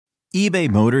eBay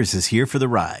Motors is here for the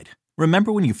ride.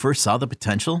 Remember when you first saw the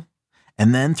potential?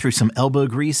 And then through some elbow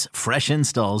grease, fresh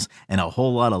installs, and a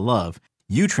whole lot of love,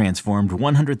 you transformed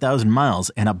 100,000 miles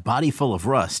and a body full of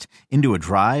rust into a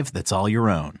drive that's all your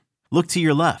own. Look to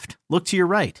your left. Look to your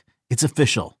right. It's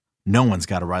official. No one's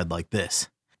got a ride like this.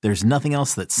 There's nothing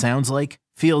else that sounds like,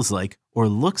 feels like, or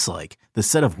looks like the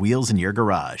set of wheels in your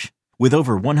garage. With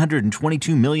over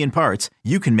 122 million parts,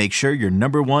 you can make sure your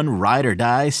number one ride or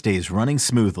die stays running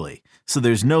smoothly. So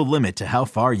there's no limit to how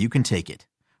far you can take it.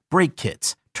 Brake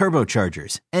kits,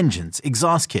 turbochargers, engines,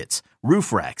 exhaust kits,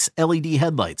 roof racks, LED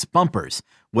headlights, bumpers,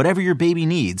 whatever your baby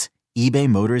needs, eBay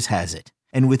Motors has it.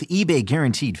 And with eBay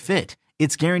Guaranteed Fit,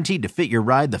 it's guaranteed to fit your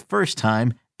ride the first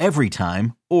time, every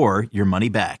time, or your money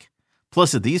back.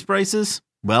 Plus at these prices,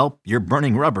 well, you're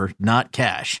burning rubber, not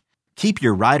cash. Keep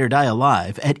your ride or die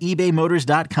alive at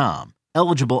ebaymotors.com.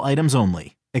 Eligible items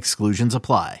only. Exclusions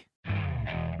apply.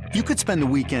 You could spend the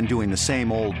weekend doing the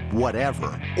same old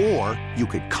whatever, or you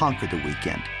could conquer the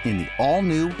weekend in the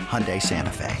all-new Hyundai Santa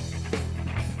Fe.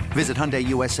 Visit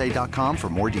HyundaiUSA.com for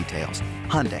more details.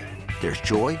 Hyundai, there's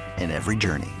joy in every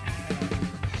journey.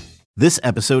 This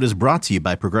episode is brought to you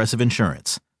by Progressive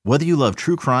Insurance. Whether you love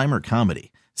true crime or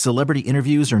comedy, celebrity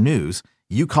interviews or news,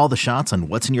 you call the shots on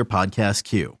what's in your podcast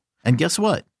queue. And guess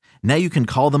what? Now you can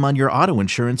call them on your auto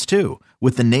insurance too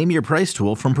with the Name Your Price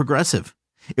tool from Progressive.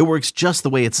 It works just the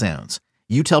way it sounds.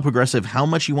 You tell Progressive how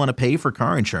much you want to pay for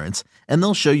car insurance, and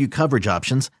they'll show you coverage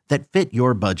options that fit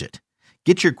your budget.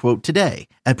 Get your quote today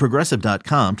at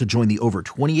Progressive.com to join the over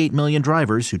 28 million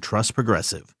drivers who trust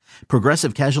Progressive.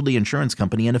 Progressive Casualty Insurance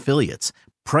Company and Affiliates.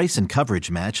 Price and coverage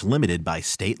match limited by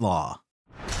state law.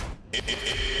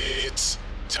 It's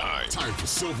time for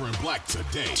Silver and Black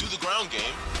today. To the ground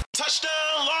game. Touchdown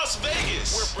Las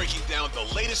Vegas. We're breaking down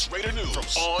the latest Raider news from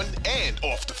on and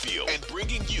off the field and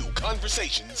bringing you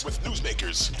conversations with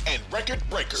newsmakers and record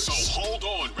breakers. So hold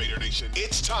on, Raider Nation.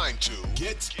 It's time to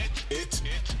get it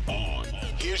on.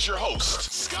 Here's your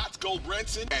hosts, Scott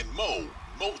Goldbranson and Mo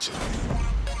Moulton.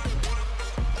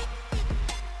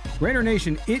 Raider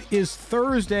Nation, it is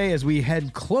Thursday as we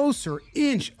head closer,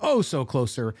 so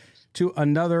closer to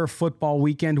another football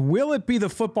weekend. Will it be the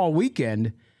football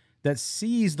weekend that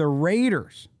sees the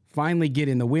Raiders finally get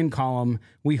in the win column?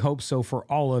 We hope so for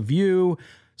all of you.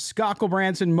 Scott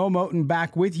Goldbranson, Mo Moulton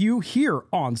back with you here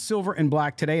on Silver and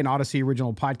Black today, an Odyssey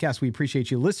original podcast. We appreciate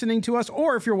you listening to us,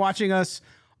 or if you're watching us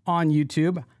on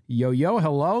YouTube, yo,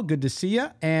 hello, good to see you.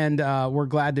 And we're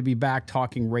glad to be back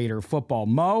talking Raider football.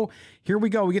 Mo, here we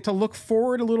go. We get to look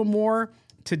forward a little more.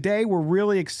 Today, we're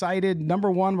really excited.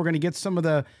 Number one, we're going to get some of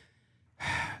the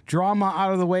drama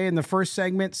out of the way in the first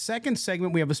segment. Second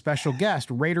segment, we have a special guest.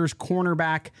 Raiders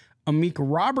cornerback Amik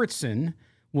Robertson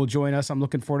will join us. I'm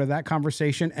looking forward to that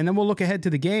conversation. And then we'll look ahead to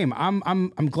the game.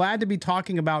 I'm glad to be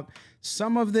talking about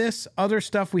some of this other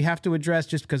stuff we have to address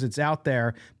just because it's out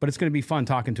there, but it's going to be fun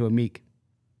talking to Amik.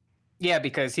 Yeah,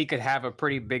 because he could have a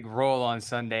pretty big role on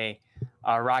Sunday.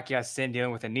 Rocky Ya-Sin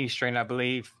dealing with a knee strain, I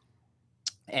believe.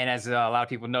 And as a lot of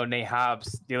people know, Nate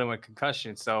Hobbs dealing with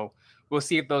concussion. So we'll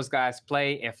see if those guys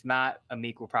play. If not,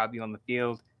 Amik will probably be on the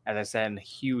field, as I said, in a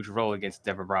huge role against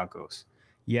Denver Broncos.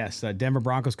 Yes, Denver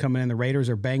Broncos coming in. The Raiders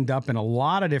are banged up in a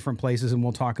lot of different places, and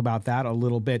we'll talk about that a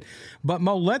little bit. But,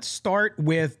 Mo, let's start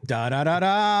with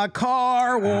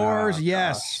Car Wars.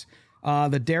 Yes,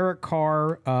 the Derek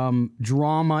Carr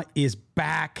drama is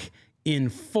back in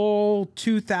full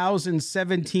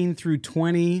 2017 through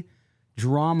 20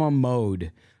 drama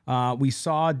mode. We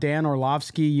saw Dan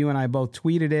Orlovsky, you and I both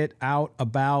tweeted it out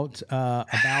about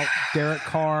Derek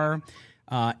Carr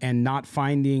and not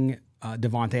finding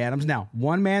Davante Adams. Now,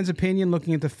 one man's opinion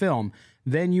looking at the film.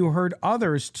 Then you heard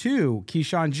others too.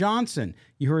 Keyshawn Johnson.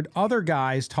 You heard other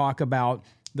guys talk about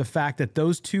the fact that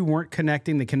those two weren't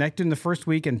connecting. They connected in the first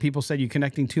week, and people said you're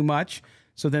connecting too much,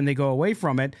 so then they go away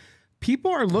from it. People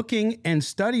are looking and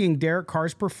studying Derek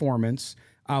Carr's performance,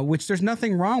 which there's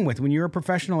nothing wrong with. When you're a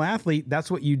professional athlete, that's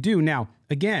what you do. Now,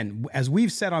 again, as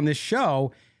we've said on this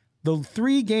show, the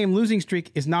 3-game losing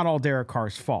streak is not all Derek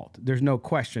Carr's fault. There's no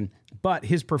question. But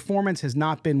his performance has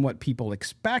not been what people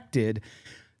expected.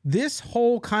 This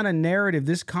whole kind of narrative,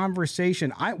 this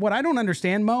conversation, what I don't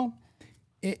understand, Mo,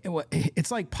 it's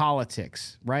like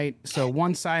politics, right? So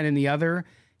one side and the other,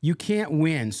 you can't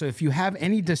win. So if you have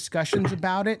any discussions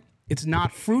about it, it's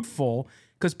not fruitful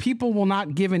because people will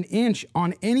not give an inch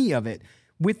on any of it.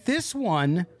 With this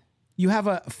one, you have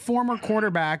a former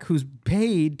quarterback who's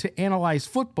paid to analyze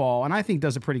football, and I think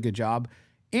does a pretty good job,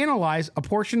 analyze a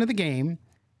portion of the game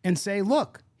and say,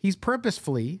 look, he's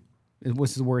purposefully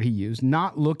was the word he used,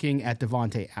 not looking at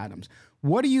Davante Adams.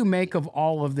 What do you make of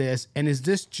all of this? And is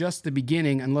this just the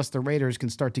beginning unless the Raiders can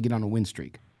start to get on a win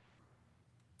streak?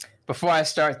 Before I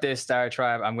start this,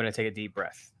 diatribe, I'm going to take a deep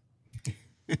breath.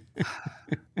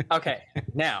 Okay,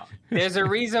 now, there's a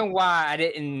reason why I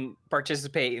didn't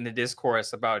participate in the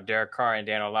discourse about Derek Carr and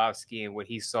Dan Orlovsky and what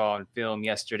he saw on film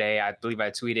yesterday. I believe I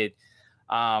tweeted,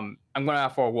 I'm going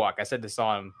out for a walk. I said this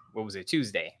on,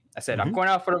 Tuesday. I said, I'm going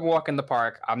out for a walk in the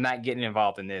park. I'm not getting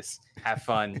involved in this. Have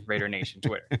fun, Raider Nation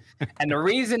Twitter. And the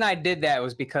reason I did that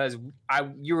was because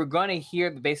you were going to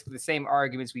hear basically the same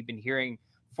arguments we've been hearing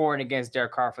for and against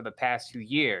Derek Carr for the past few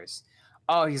years.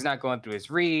 Oh, he's not going through his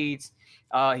reads.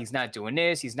 He's not doing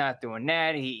this. He's not doing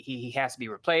that. He has to be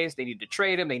replaced. They need to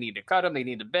trade him. They need to cut him. They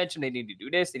need to bench him. They need to do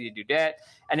this. They need to do that.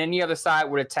 And then the other side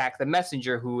would attack the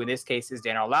messenger, who in this case is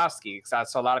Dan Orlovsky. Because I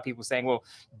saw a lot of people saying, well,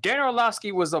 Dan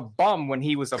Orlovsky was a bum when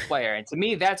he was a player. And to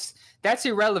me, that's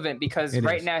irrelevant because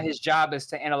right now his job is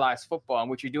to analyze football. And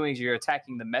what you're doing is you're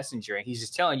attacking the messenger. And he's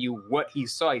just telling you what he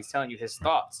saw. He's telling you his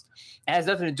thoughts. It has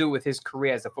nothing to do with his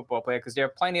career as a football player because there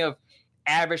are plenty of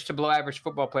average to below average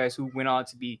football players who went on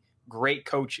to be great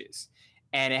coaches.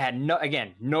 And it had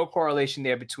no correlation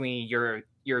there between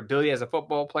your ability as a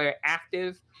football player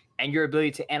active and your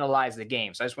ability to analyze the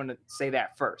game. So I just want to say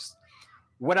that first.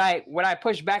 What I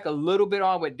pushed back a little bit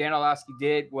on what Dan Orlovsky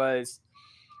did was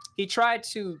he tried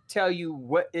to tell you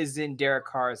what is in Derek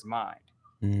Carr's mind.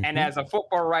 Mm-hmm. And as a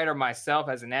football writer myself,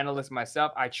 as an analyst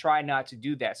myself, I try not to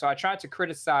do that. So I tried to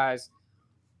criticize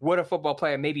what a football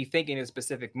player may be thinking in a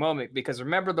specific moment, because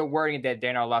remember the wording that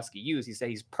Dan Orlovsky used. He said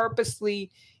he's purposely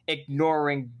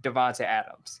ignoring Davante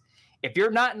Adams. If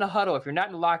you're not in the huddle, if you're not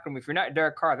in the locker room, if you're not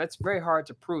Derek Carr, that's very hard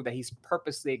to prove that he's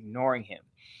purposely ignoring him.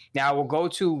 Now we'll go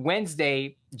to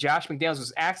Wednesday. Josh McDaniels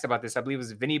was asked about this. I believe it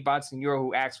was Vinny Bonsignore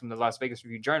who asked from the Las Vegas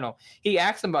Review-Journal. He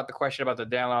asked him about the question about the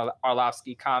Dan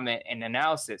Orlovsky comment and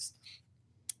analysis.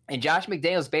 And Josh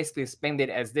McDaniels basically explained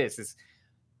it as this.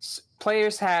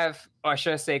 Players have, or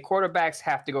should I say, quarterbacks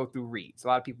have to go through reads. A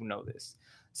lot of people know this.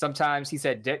 Sometimes he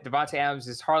said Davante Adams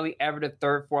is hardly ever the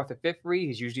third, fourth, or fifth read.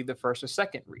 He's usually the first or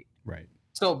second read. Right.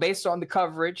 So based on the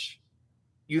coverage,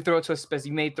 you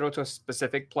may throw to a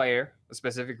specific player, a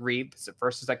specific read. It's the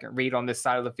first or second read on this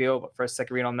side of the field, but first,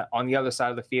 second read on the other side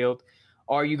of the field.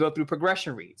 Or you go through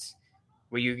progression reads,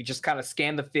 where you just kind of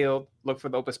scan the field, look for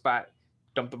the open spot,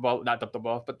 throw the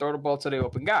ball to the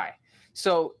open guy.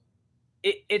 So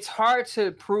it's hard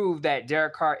to prove that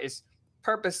Derek Carr is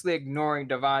purposely ignoring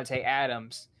Davante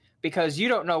Adams because you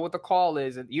don't know what the call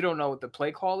is and you don't know what the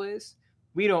play call is.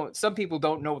 Some people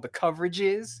don't know what the coverage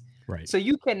is. Right. So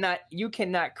you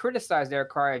cannot criticize Derek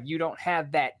Carr if you don't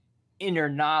have that inner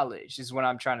knowledge, is what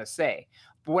I'm trying to say.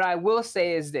 But what I will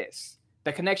say is this: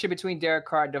 the connection between Derek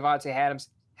Carr and Davante Adams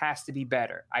has to be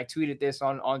better. I tweeted this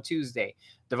on Tuesday.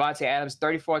 Davante Adams,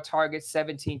 34 targets,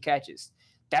 17 catches.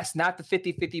 That's not the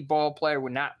 50-50 ball player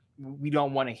we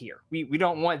don't want to hear. We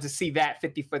don't want to see that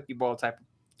 50-50 ball type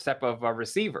of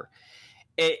receiver.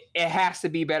 It has to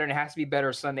be better, and it has to be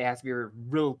better Sunday. It has to be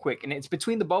real quick. And it's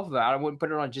between the both of them. I wouldn't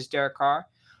put it on just Derek Carr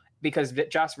because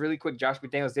Josh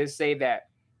McDaniels did say that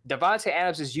Davante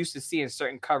Adams is used to seeing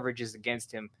certain coverages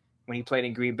against him when he played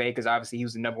in Green Bay because obviously he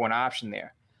was the number one option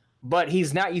there. But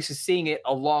he's not used to seeing it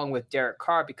along with Derek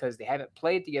Carr because they haven't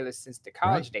played together since the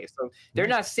college days. So they're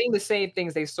not seeing the same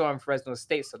things they saw in Fresno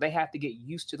State. So they have to get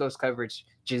used to those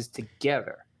coverages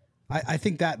together. I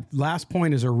think that last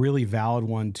point is a really valid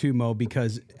one too, Mo,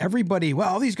 because everybody,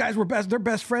 these guys they're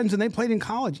best friends and they played in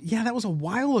college. Yeah, that was a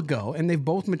while ago. And they've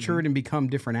both matured and become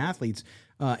different athletes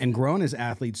and grown as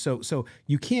athletes. So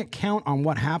you can't count on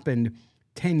what happened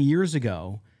 10 years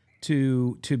ago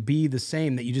to be the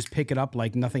same, that you just pick it up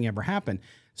like nothing ever happened.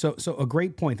 So a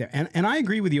great point there. And I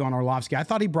agree with you on Orlovsky. I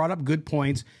thought he brought up good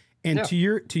points. And to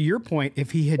your point,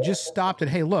 if he had just stopped at,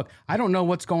 hey, look, I don't know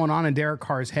what's going on in Derek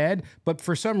Carr's head, but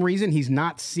for some reason he's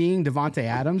not seeing Davante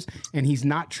Adams and he's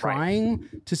not trying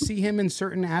to see him in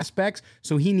certain aspects.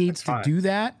 So he needs to do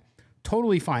that.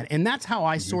 Totally fine. And that's how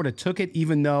I sort of took it,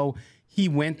 even though he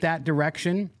went that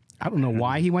direction. I don't know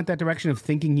why he went that direction of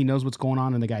thinking he knows what's going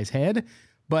on in the guy's head.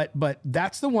 But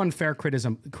that's the one fair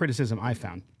criticism I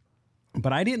found.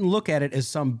 But I didn't look at it as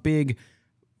some big,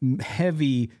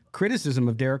 heavy criticism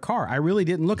of Derek Carr. I really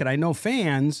didn't look at it. I know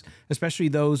fans, especially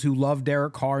those who love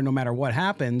Derek Carr no matter what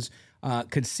happens,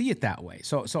 could see it that way.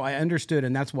 So I understood,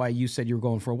 and that's why you said you were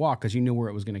going for a walk, because you knew where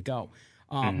it was going to go.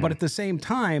 But at the same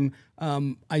time,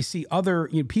 I see other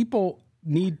people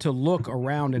need to look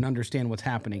around and understand what's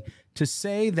happening. To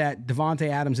say that Davante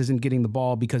Adams isn't getting the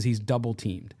ball because he's double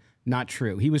teamed, Not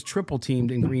true. He was triple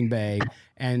teamed in Green Bay,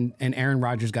 and Aaron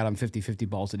Rodgers got him 50-50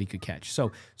 balls that he could catch.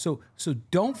 So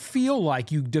don't feel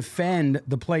like you defend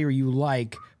the player you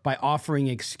like by offering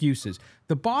excuses.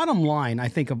 The bottom line, I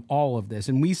think, of all of this,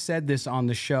 and we said this on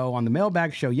the show, on the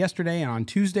Mailbag show yesterday and on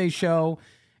Tuesday's show,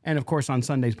 and of course on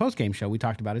Sunday's postgame show, we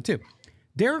talked about it too.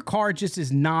 Derek Carr just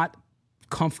is not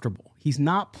comfortable. He's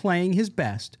not playing his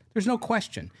best. There's no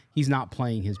question he's not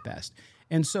playing his best.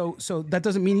 And so that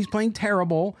doesn't mean he's playing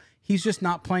terrible. He's just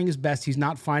not playing his best. He's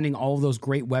not finding all of those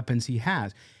great weapons he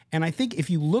has. And I think if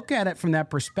you look at it from that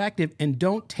perspective and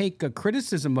don't take a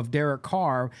criticism of Derek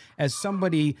Carr as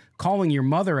somebody calling your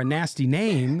mother a nasty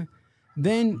name,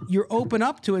 then you're open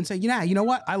up to it and say, yeah, you know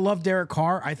what? I love Derek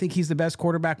Carr. I think he's the best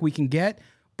quarterback we can get.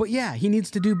 But yeah, he needs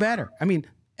to do better. I mean,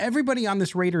 everybody on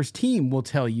this Raiders team will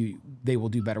tell you they will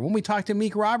do better. When we talk to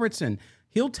Meek Robertson,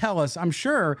 he'll tell us, I'm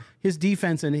sure, his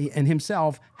defense and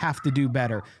himself have to do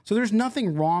better. So there's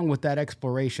nothing wrong with that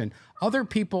exploration. Other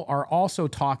people are also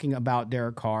talking about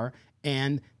Derek Carr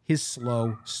and his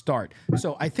slow start.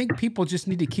 So I think people just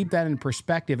need to keep that in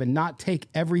perspective and not take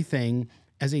everything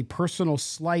as a personal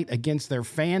slight against their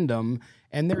fandom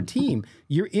and their team.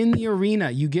 You're in the arena.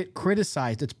 You get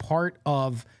criticized. It's part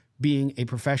of being a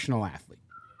professional athlete.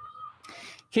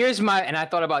 And I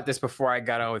thought about this before I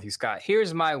got on with you, Scott.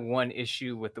 Here's my one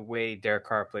issue with the way Derek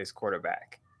Carr plays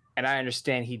quarterback. And I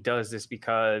understand he does this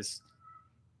because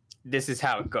this is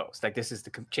how it goes. Like, this is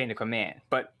the chain of command.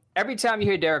 But every time you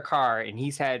hear Derek Carr, and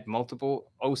he's had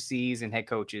multiple OCs and head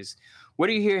coaches, what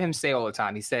do you hear him say all the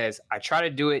time? He says, I try to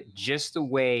do it just the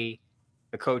way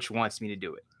the coach wants me to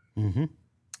do it. Mm-hmm.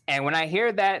 And when I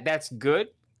hear that, that's good.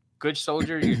 Good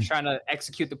soldier, you're trying to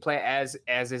execute the play as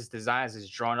his design, as it's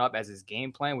drawn up, as his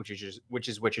game plan, which is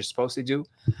what you're supposed to do.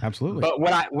 Absolutely. But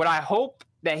what I hope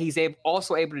that he's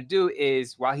also able to do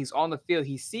is, while he's on the field,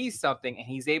 he sees something and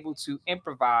he's able to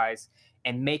improvise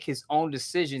and make his own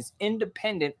decisions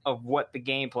independent of what the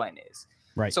game plan is.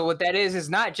 Right. So what that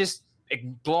is not just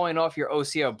blowing off your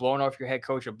OC or blowing off your head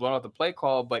coach or blowing off the play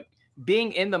call, but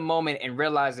being in the moment and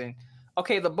realizing,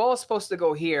 okay, the ball's supposed to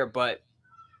go here, but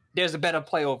there's a better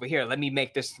play over here. Let me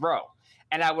make this throw.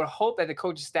 And I would hope that the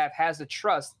coaching staff has the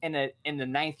trust in the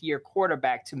ninth year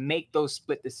quarterback to make those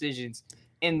split decisions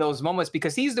in those moments,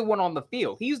 because he's the one on the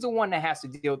field. He's the one that has to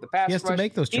deal with the pass rush. He has to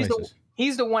make those choices.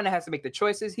 He's the one that has to make the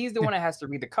choices. He's the one that has to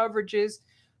read the coverages.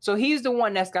 So he's the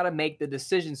one that's got to make the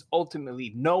decisions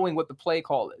ultimately, knowing what the play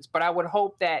call is. But I would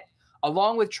hope that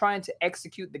along with trying to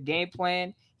execute the game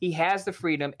plan, he has the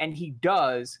freedom and he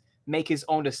does make his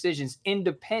own decisions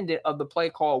independent of the play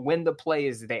call when the play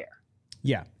is there.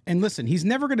 Yeah. And listen, he's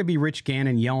never going to be Rich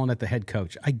Gannon yelling at the head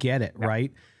coach. I get it,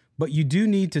 right? But you do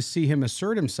need to see him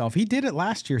assert himself. He did it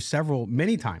last year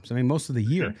many times. I mean, most of the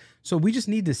year. Sure. So we just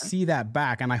need to see that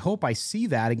back. And I hope I see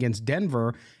that against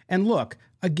Denver. And look,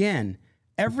 again,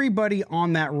 everybody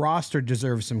on that roster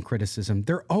deserves some criticism.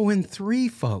 They're 0-3,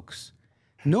 folks.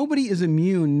 Nobody is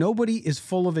immune. Nobody is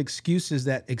full of excuses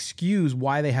that excuse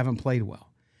why they haven't played well.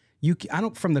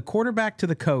 From the quarterback to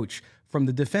the coach, from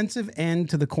the defensive end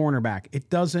to the cornerback, it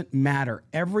doesn't matter.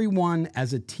 Everyone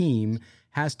as a team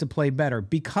has to play better.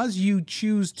 Because you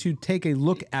choose to take a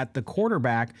look at the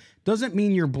quarterback doesn't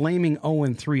mean you're blaming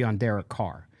 0-3 on Derek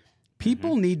Carr.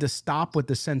 People need to stop with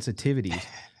the sensitivities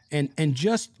and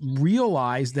just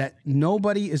realize that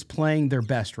nobody is playing their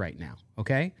best right now,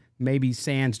 okay? Maybe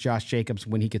sans Josh Jacobs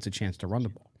when he gets a chance to run the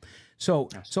ball. So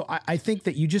I think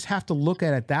that you just have to look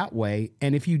at it that way.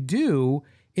 And if you do,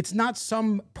 it's not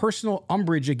some personal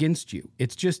umbrage against you.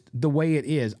 It's just the way it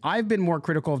is. I've been more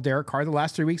critical of Derek Carr the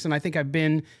last 3 weeks than I think I've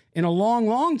been in a long,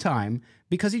 long time,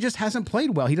 because he just hasn't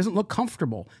played well. He doesn't look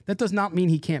comfortable. That does not mean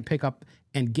he can't pick up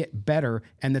and get better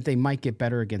and that they might get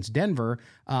better against Denver.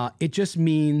 It just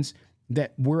means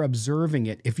that we're observing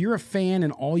it. If you're a fan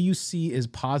and all you see is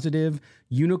positive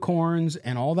unicorns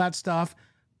and all that stuff,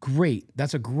 great.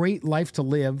 That's a great life to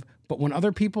live. But when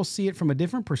other people see it from a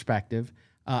different perspective,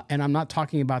 and I'm not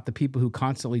talking about the people who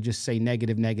constantly just say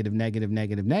negative, negative, negative,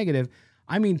 negative, negative.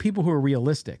 I mean people who are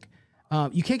realistic.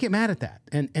 You can't get mad at that.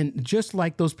 And just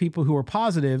like those people who are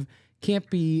positive can't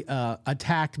be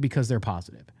attacked because they're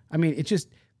positive. I mean, it's just,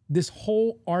 this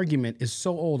whole argument is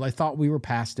so old. I thought we were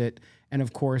past it. And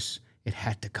of course, it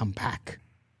had to come back.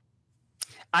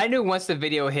 I knew once the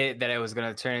video hit that it was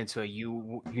going to turn into a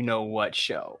you know what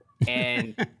show.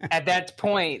 And at that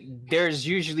point, there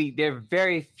are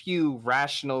very few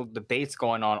rational debates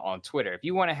going on Twitter. If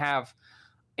you want to have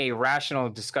a rational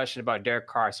discussion about Derek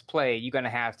Carr's play, you're going to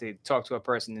have to talk to a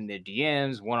person in their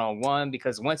DMs one-on-one,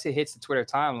 because once it hits the Twitter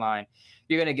timeline,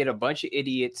 you're going to get a bunch of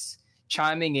idiots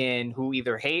chiming in who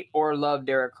either hate or love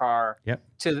Derek Carr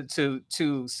to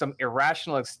some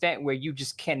irrational extent where you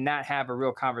just cannot have a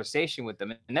real conversation with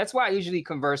them. And that's why I usually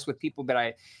converse with people that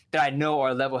I know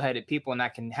are level-headed people and I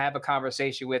can have a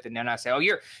conversation with, and then I say,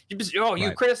 you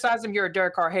criticize him, you're a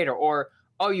Derek Carr hater, or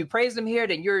you praise him here,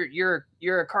 then you're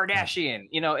a Kardashian.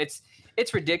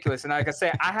 It's ridiculous. And like I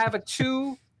say, I have a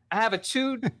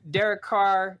two Derek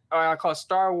Carr, or I call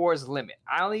Star Wars limit.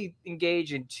 I only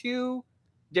engage in 2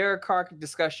 Derek Carr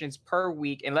discussions per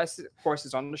week, unless, of course,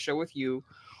 it's on the show with you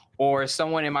or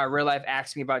someone in my real life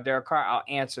asks me about Derek Carr, I'll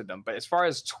answer them. But as far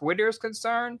as Twitter is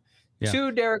concerned,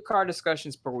 2 Derek Carr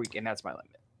discussions per week, and that's my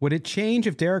limit. Would it change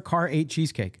if Derek Carr ate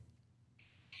cheesecake?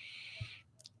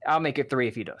 I'll make it 3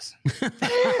 if he does.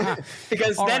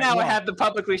 Because then I would have to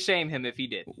publicly shame him if he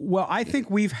did. Well, I think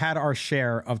we've had our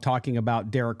share of talking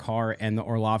about Derek Carr and the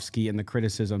Orlovsky and the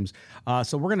criticisms.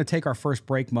 So we're going to take our first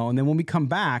break, Mo, and then when we come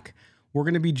back, we're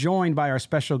going to be joined by our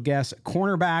special guest,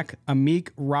 cornerback Amik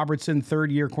Robertson,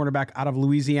 third-year cornerback out of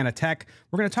Louisiana Tech.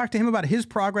 We're going to talk to him about his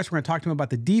progress. We're going to talk to him about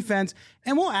the defense,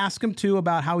 and we'll ask him, too,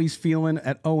 about how he's feeling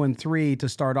at 0-3 to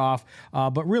start off,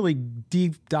 but really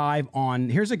deep dive on,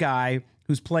 here's a guy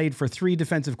who's played for 3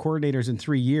 defensive coordinators in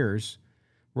 3 years,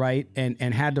 right,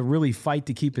 and had to really fight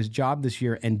to keep his job this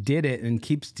year and did it and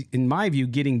keeps, in my view,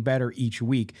 getting better each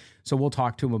week. So we'll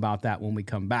talk to him about that when we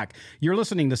come back. You're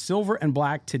listening to Silver and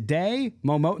Black today.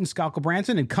 Mo Moton, Schalke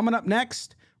Branson, and coming up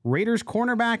next, Raiders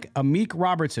cornerback Amik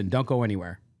Robertson. Don't go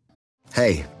anywhere.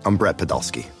 Hey, I'm Brett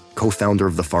Podolsky, co-founder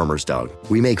of The Farmer's Dog.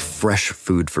 We make fresh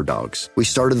food for dogs. We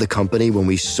started the company when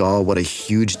we saw what a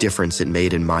huge difference it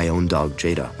made in my own dog,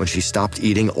 Jada, when she stopped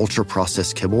eating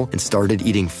ultra-processed kibble and started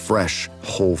eating fresh,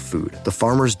 whole food. The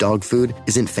Farmer's Dog food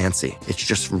isn't fancy. It's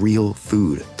just real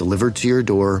food delivered to your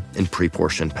door in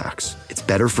pre-portioned packs. It's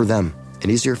better for them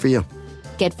and easier for you.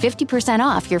 Get 50%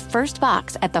 off your first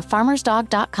box at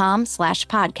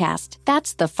thefarmersdog.com/podcast.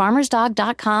 That's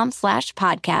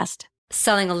thefarmersdog.com/podcast.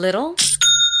 Selling a little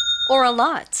or a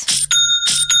lot?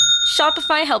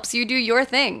 Shopify helps you do your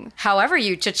thing, however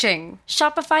you cha-ching.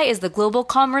 Shopify is the global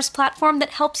commerce platform that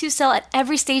helps you sell at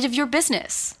every stage of your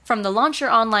business. From the launch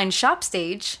your online shop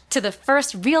stage, to the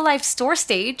first real-life store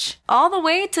stage, all the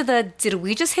way to the did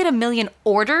we just hit 1 million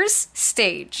orders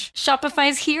stage.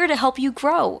 Shopify's here to help you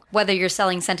grow. Whether you're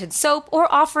selling scented soap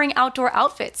or offering outdoor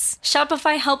outfits,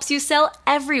 Shopify helps you sell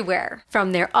everywhere.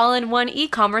 From their all-in-one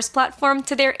e-commerce platform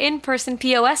to their in-person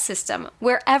POS system,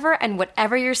 wherever and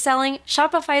whatever you're selling,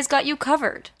 Shopify's got you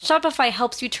covered. Shopify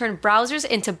helps you turn browsers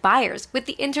into buyers with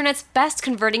the internet's best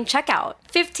converting checkout.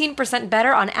 15%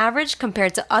 better on average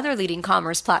compared to other leading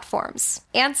commerce platforms.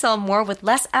 And sell more with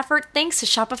less effort thanks to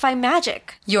Shopify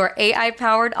Magic, your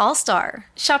AI-powered all-star.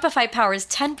 Shopify powers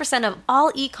 10% of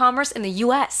all e-commerce in the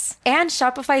US. And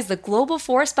Shopify is the global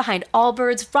force behind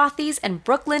Allbirds, Rothy's, and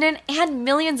Brooklinen, and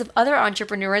millions of other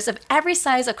entrepreneurs of every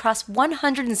size across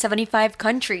 175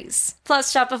 countries.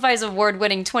 Plus, Shopify's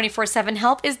award-winning 24/7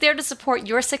 help is there to support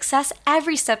your success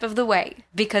every step of the way.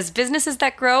 Because businesses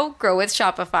that grow with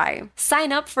Shopify.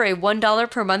 Sign up for a $1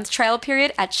 per month trial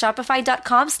period at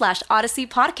shopify.com/Odyssey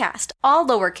Podcast, all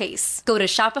lowercase. Go to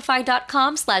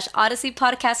shopify.com/Odyssey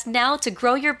Podcast now to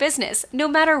grow your business, no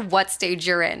matter what stage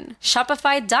you're in.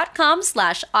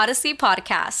 Shopify.com/Odyssey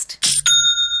Podcast.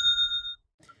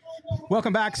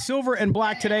 Welcome back. Silver and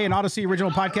Black today, an Odyssey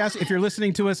original podcast. If you're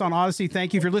listening to us on Odyssey,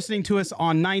 thank you. If you're listening to us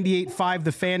on 98.5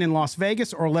 The Fan in Las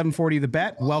Vegas or 1140 The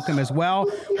Bet, welcome as well.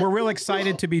 We're real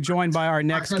excited to be joined by our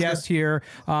next guest here,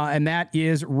 and that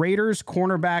is Raiders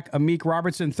cornerback Amik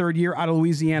Robertson, third year out of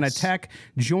Louisiana Tech,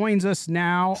 joins us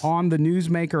now on the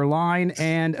Newsmaker line.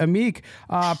 And Amik,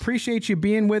 appreciate you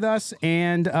being with us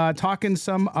and talking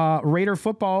some Raider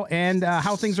football and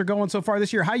how things are going so far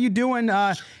this year. How you doing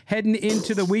heading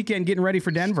into the weekend, getting ready for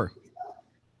Denver?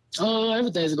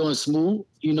 Everything's going smooth,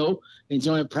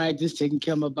 enjoying practice, taking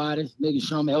care of my body, making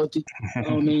sure I'm healthy.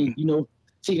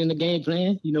 Taking the game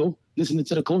plan, listening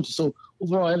to the coaches. So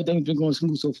overall, everything's been going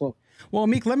smooth so far. Well,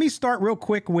 Amik, let me start real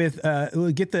quick with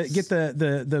get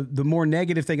the more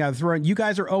negative thing out of the throw. You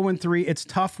guys are 0-3. It's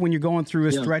tough when you're going through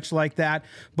a stretch like that.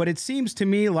 But it seems to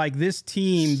me like this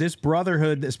team, this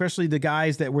brotherhood, especially the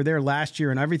guys that were there last year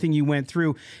and everything you went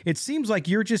through, it seems like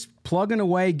you're just plugging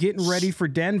away, getting ready for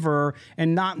Denver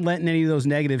and not letting any of those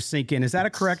negatives sink in. Is that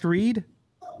a correct read?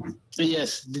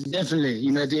 Yes, definitely.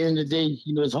 At the end of the day,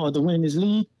 it's hard to win this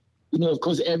league. Of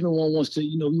course, everyone wants to,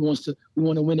 we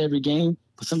want to win every game.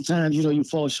 But sometimes, you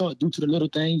fall short due to the little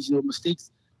things, mistakes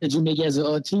that you make as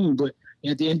a team. But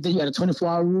at the end of the day, you got a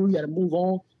 24-hour rule. You got to move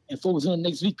on and focus on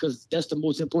next week because that's the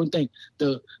most important thing.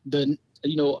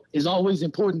 It's always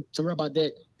important to worry about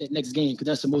that next game because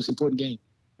that's the most important game.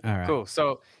 All right. Cool.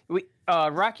 So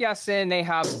Rocky Ya-Sin, Nate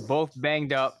Hobbs both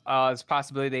banged up. It's a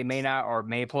possibility they may not or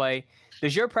may play.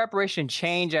 Does your preparation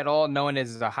change at all, knowing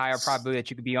there's a higher probability that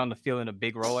you could be on the field in a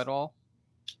big role at all?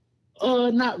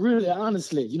 Not really,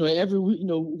 honestly. Every week,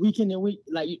 week in and week,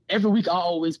 like every week, I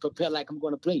always prepare like I'm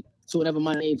going to play. So whenever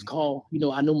my name's called,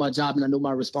 I know my job and I know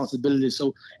my responsibility.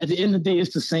 So at the end of the day,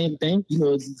 it's the same thing.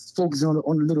 It's focusing on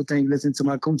the little thing, listening to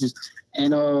my coaches,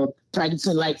 and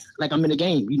practicing like I'm in the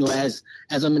game. As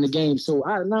I'm in the game. So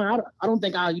I don't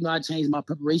think I change my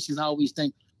preparations. I always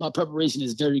think my preparation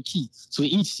is very key. So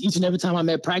each and every time I'm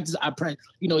at practice, I practice.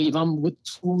 If I'm with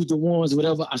twos, the ones,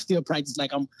 whatever, I still practice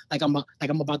like I'm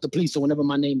about to play. So whenever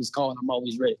my name is called, I'm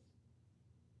always ready.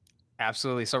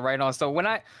 Absolutely. So right on. So when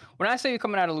I say you're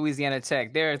coming out of Louisiana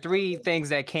Tech, there are three things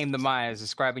that came to mind as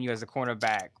describing you as a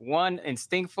cornerback. One,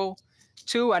 instinctful.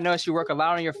 Two, I noticed you work a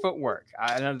lot on your footwork.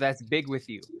 I know that's big with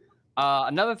you.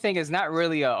 Another thing is not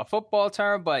really a football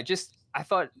term, but just I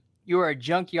thought you were a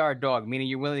junkyard dog, meaning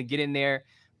you're willing to get in there,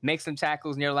 make some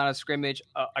tackles near the line of scrimmage.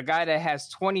 A guy that has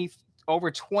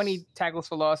over 20 tackles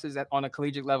for losses on a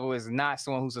collegiate level is not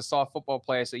someone who's a soft football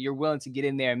player. So you're willing to get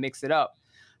in there and mix it up.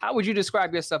 How would you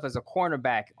describe yourself as a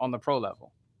cornerback on the pro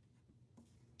level?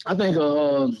 I think,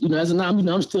 as a non,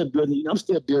 I'm still building. I'm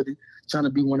still building, trying to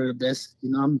be one of the best.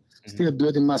 I'm still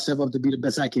building myself up to be the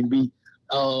best I can be.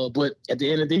 But at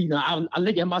the end of the day, I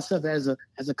look at myself as a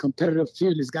competitive,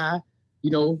 fearless guy.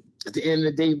 At the end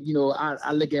of the day,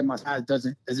 I look at my size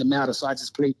doesn't matter. So I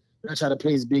just play. I try to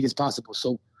play as big as possible.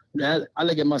 So I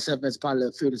look at myself as probably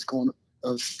a fearless corner,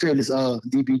 fearless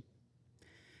DB.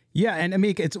 Yeah, and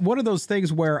Amik, it's one of those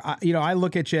things where I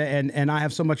look at you and I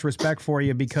have so much respect for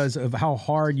you because of how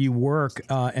hard you work,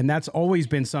 and that's always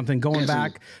been something going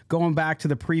back to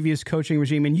the previous coaching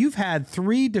regime. And you've had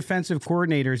 3 defensive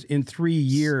coordinators in 3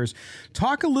 years.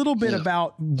 Talk a little bit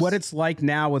about what it's like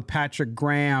now with Patrick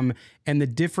Graham and the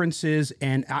differences.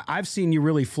 And I've seen you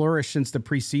really flourish since the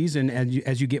preseason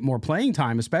as you get more playing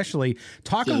time, especially.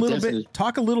 Talk a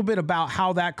little bit about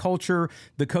how that culture,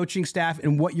 the coaching staff,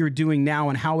 and what you're doing now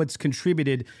and how it's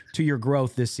contributed to your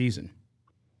growth this season.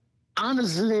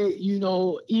 Honestly,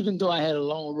 even though I had a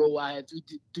long role, I had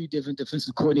three different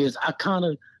defensive coordinators. I kind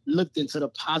of looked into the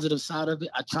positive side of it.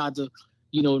 I tried to,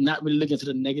 not really look into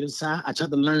the negative side. I tried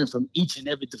to learn from each and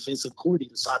every defensive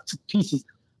coordinator. So I took pieces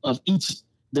of each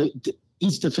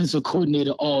defensive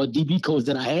coordinator or DB coach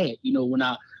that I had,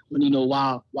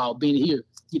 while being here,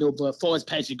 but as far as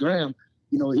Patrick Graham,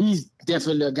 he's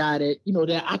definitely a guy that,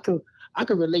 that I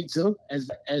could relate to as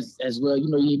well.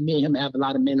 Me and him have a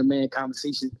lot of man-to-man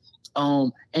conversation.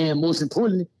 And most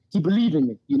importantly, he believed in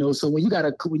me, so when you got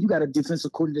a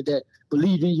defensive coordinator that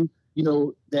believes in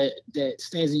you, that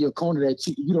stands in your corner, that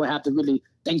you don't have to really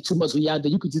think too much when you're out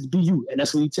there. You could just be you. And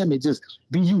that's what he tell me, just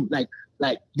be you. Like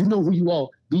who you are,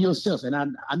 be yourself. And I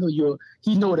know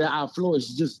he know that I flourish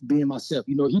just being myself.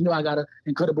 He know I got an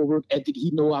incredible work ethic.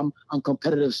 He know I'm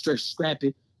competitive,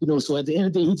 scrappy. So at the end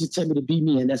of the day, he just tell me to be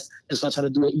me. And that's what I try to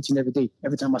do each and every day,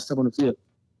 every time I step on the field.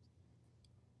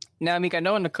 Now, Amik, I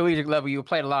know in the collegiate level, you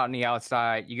played a lot on the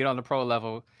outside. You get on the pro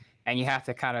level, and you have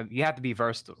to be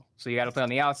versatile. So you got to play on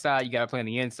the outside, you got to play on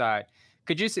the inside.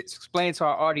 Could you explain to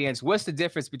our audience what's the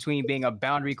difference between being a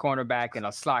boundary cornerback and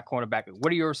a slot cornerback?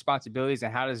 What are your responsibilities,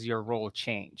 and how does your role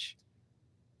change?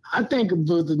 I think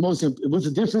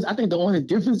the difference. I think the only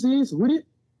difference is with it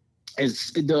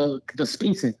is the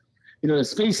spacing. The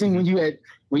spacing when you at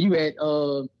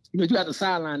you got the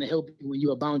sideline to help you when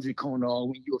you're a boundary corner or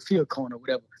when you're a field corner,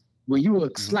 whatever. When you're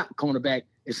a slot cornerback,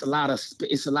 it's a lot of space.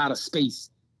 It's a lot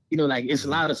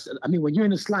of. I mean, when you're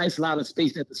in the slot, it's a lot of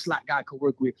space that the slot guy could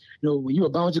work with. When you're a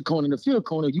boundary corner and the field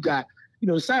corner, you got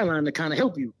the sideline to kind of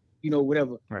help you.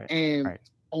 Whatever. Right. And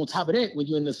on top of that, when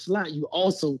you're in the slot, you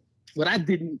also what I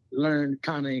didn't learn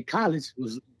kind of in college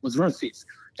was run fits.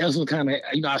 That's what kind of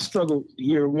I struggled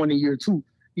year 1 and year 2.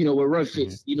 With run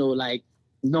fits. Like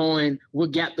knowing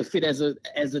what gap to fit as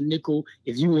a nickel.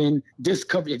 If you in this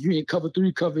coverage, if you in cover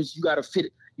 3 coverage, you got to fit.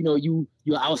 You're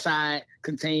outside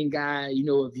contained guy.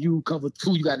 If you cover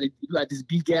 2, you got this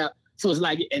B gap. So it's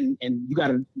like, and you got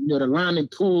to, the lineman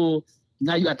pull.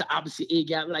 Now you got the opposite A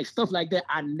gap, like stuff like that.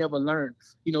 I never learned,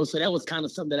 so that was kind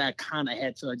of something that I kind of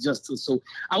had to adjust to. So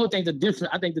I think the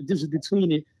difference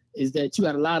between it is that you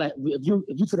got a lot of, if you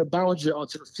to the boundary or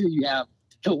to the field, you have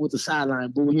help with the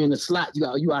sideline. But when you're in the slot,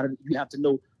 you have to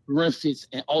know run fits,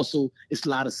 and also it's a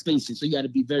lot of spacing. So you got to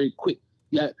be very quick.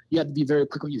 You have to be very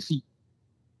quick on your feet.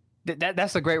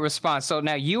 That's a great response. So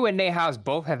now you and Nate Hobbs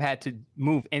both have had to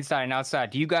move inside and outside.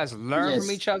 Do you guys learn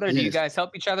from each other? Yes. Do you guys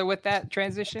help each other with that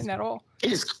transition at all?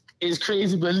 It's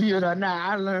crazy, believe it or not.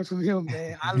 I learned from him,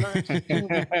 man. I learned from him,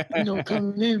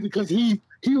 coming in because he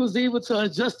he was able to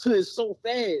adjust to it so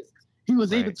fast. He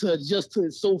was able to adjust to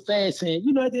it so fast. And,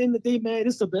 you know, at the end of the day, man,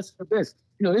 this is the best of the best.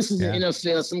 You know, this is the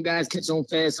NFL. Some guys catch on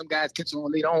fast. Some guys catch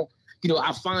on later on. You know,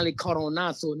 I finally caught on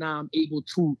now. So now I'm able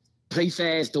to play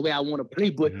fast the way I want to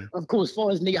play. But, of course, as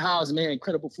far as Nate Hobbs, man,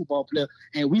 incredible football player.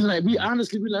 And we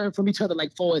learn from each other.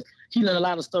 Like, far as he learned a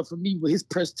lot of stuff from me with his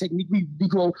press technique. We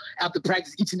go after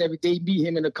practice each and every day. Me,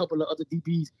 him, and a couple of other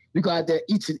DBs. We go out there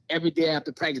each and every day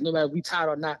after practice, no matter if we tired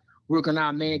or not, work on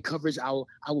our man coverage, our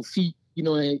feet, you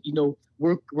know, and, you know,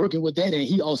 working with that. And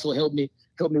he also helped me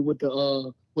with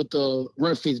the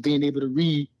run face, being able to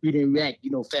read and react,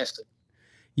 you know, faster.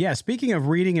 Yeah, speaking of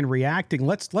reading and reacting,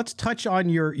 let's touch on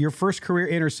your first career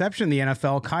interception in the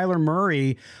NFL, Kyler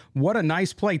Murray. What a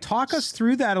nice play. Talk us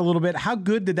through that a little bit. How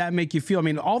good did that make you feel? I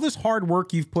mean, all this hard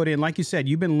work you've put in, like you said,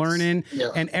 you've been learning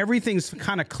and everything's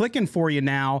kind of clicking for you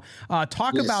now.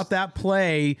 Talk about that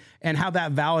play and how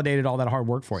that validated all that hard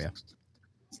work for you.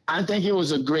 I think it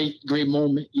was a great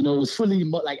moment. You know, it was fully,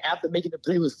 like, after making the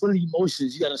play, it was fully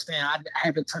emotions. You understand, I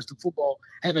haven't touched the football,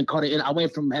 haven't caught it. I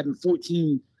went from having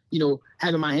 14, you know,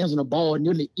 having my hands on the ball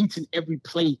nearly each and every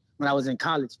play when I was in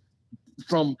college.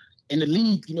 From in the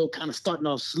league, you know, kind of starting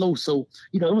off slow. So,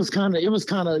 you know, it was kind of,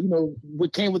 you know,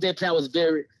 what came with that play, I was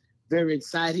very, very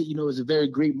excited. You know, it was a very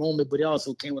great moment, but it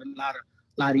also came with a lot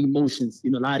of emotions,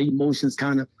 you know, a lot of emotions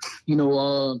kind of, you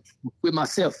know, with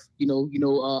myself, you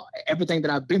know, everything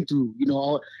that I've been through, you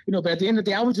know, but at the end of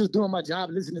the day, I was just doing my job,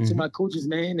 listening to my coaches,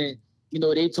 man. And, you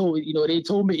know, they told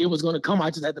me it was going to come. I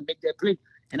just had to make that play.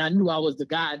 And I knew I was the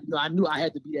guy. You know, I knew I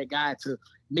had to be that guy to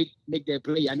make that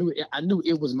play. I knew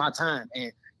it was my time.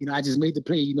 And, you know, I just made the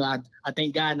play. You know, I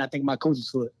thank God and I thank my coaches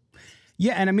for it.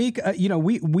 Yeah, and Amik, you know,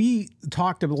 we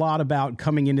talked a lot about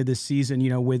coming into this season, you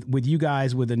know, with you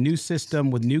guys, with a new system,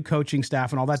 with new coaching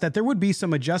staff and all that there would be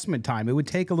some adjustment time. It would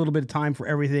take a little bit of time for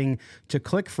everything to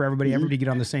click for everybody to get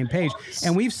on the same page.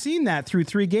 And we've seen that through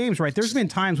 3 games, right? There's been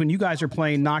times when you guys are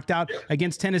playing knocked out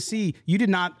against Tennessee. You did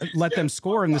not let them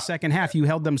score in the second half. You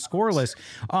held them scoreless.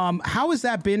 How has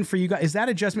that been for you guys? Is that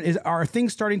adjustment, are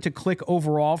things starting to click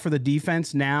overall for the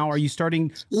defense now? Are you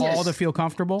starting all to feel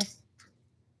comfortable?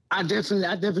 I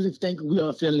definitely think we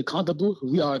are feeling comfortable.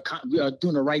 We are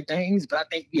doing the right things, but I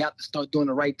think we have to start doing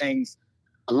the right things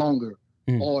longer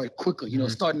or quicker. You know,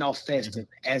 starting off faster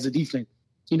as a defense.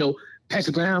 You know,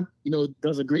 Patrick Graham, you know,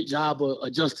 does a great job of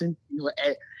adjusting. You know,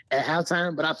 at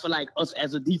halftime, but I feel like us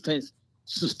as a defense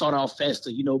should start off faster.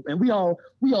 You know, and we all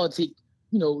take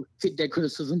that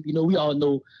criticism. You know, we all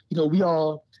know. You know, we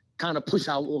all kind of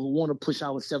want to push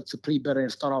ourselves to play better and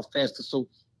start off faster. So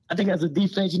I think as a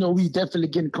defense, you know, we definitely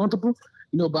getting comfortable,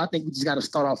 you know, but I think we just got to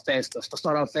start off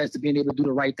faster, being able to do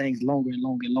the right things longer and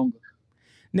longer and longer.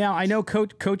 Now, I know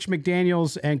Coach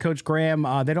McDaniels and Coach Graham,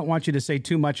 they don't want you to say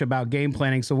too much about game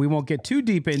planning, so we won't get too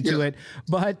deep into it.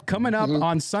 But coming up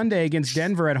on Sunday against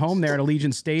Denver at home there at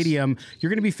Allegiant Stadium, you're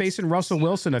going to be facing Russell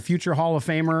Wilson, a future Hall of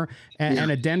Famer,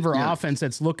 and a Denver offense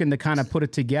that's looking to kind of put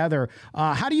it together.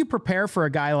 How do you prepare for a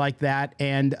guy like that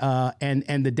and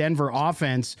the Denver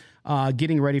offense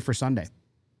getting ready for Sunday?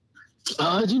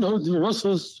 You know,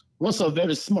 Russell's a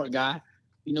very smart guy.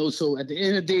 You know, so at the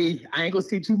end of the day, I ain't gonna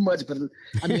say too much, but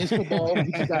I mean, it's football.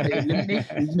 We just gotta eliminate.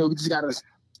 You know, we just gotta,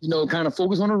 you know, kind of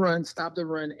focus on the run, stop the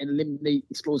run, and eliminate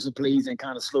explosive plays and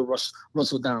kind of slow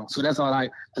Russell down. So that's all I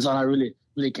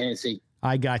really can say.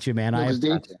 I got you, man.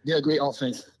 They're a great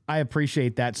offense. I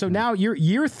appreciate that. So now you're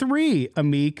year 3,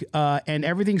 Amik, and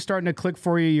everything's starting to click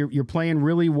for you. You're playing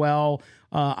really well.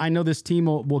 I know this team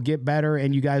will get better,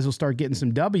 and you guys will start getting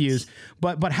some W's.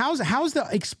 But how's the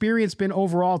experience been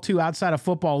overall too, outside of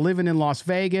football, living in Las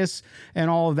Vegas and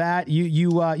all of that?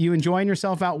 You enjoying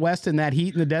yourself out west in that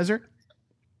heat in the desert?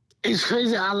 It's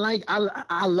crazy. I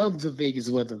love the Vegas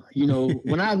weather. You know,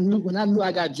 when I knew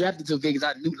I got drafted to Vegas,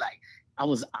 I knew I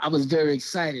was very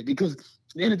excited because at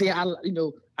the end of the day,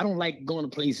 I don't like going to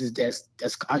places that's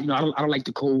I don't like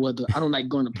the cold weather. I don't like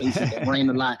going to places that rain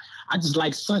a lot. I just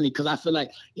like sunny because I feel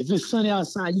like if it's sunny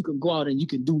outside, you can go out and you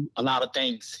can do a lot of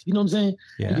things. You know what I'm saying?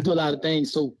 Yeah. You can do a lot of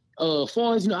things. So as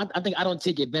far as, you know, I think I don't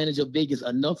take advantage of Vegas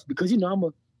enough because, you know, I'm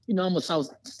a South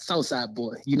Side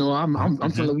boy. You know, I'm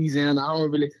from Louisiana.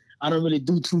 I don't really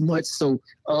do too much. So,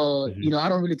 you know, I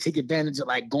don't really take advantage of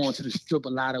like going to the strip a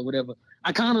lot or whatever.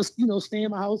 I kind of, you know, stay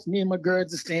in my house. Me and my girls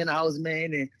just stay in the house,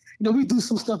 man. And, you know, we do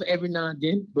some stuff every now and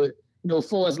then. But, you know, as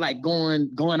far as like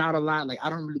going out a lot, like I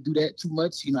don't really do that too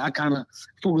much. You know, I kind of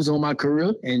focus on my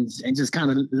career and just kind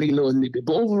of lay low a little bit.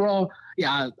 But overall,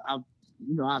 yeah, I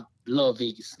love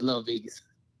Vegas. Love Vegas.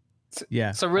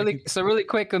 Yeah. So really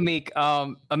quick, Amik.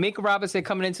 Amik Robinson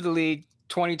coming into the league,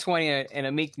 2020 and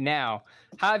Amik now,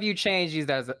 how have you changed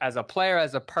as a player,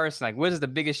 as a person? Like, what is the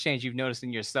biggest change you've noticed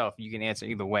in yourself? You can answer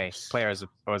either way, player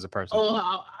or as a person.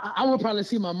 Oh, I would probably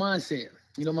see my mindset.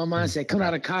 My mindset coming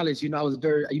out of college. I was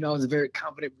a very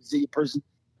confident, resilient person.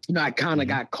 I kind of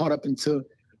got caught up into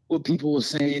what people were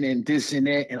saying and this and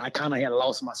that, and I kind of had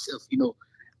lost myself.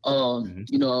 A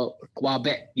while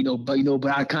back.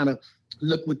 But I kind of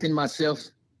looked within myself.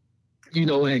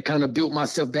 And kind of built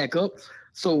myself back up.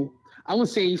 So I would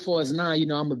say, as far as now,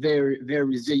 I'm a very, very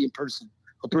resilient person.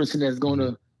 A person that's going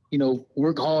to,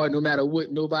 work hard no matter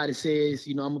what nobody says.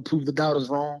 I'm gonna prove the doubters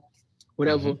wrong,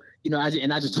 whatever. I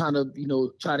just try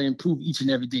to improve each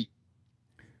and every day.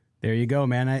 There you go,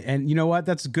 man. And you know what?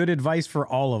 That's good advice for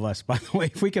all of us, by the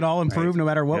way. If we could all improve no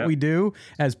matter what we do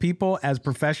as people, as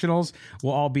professionals,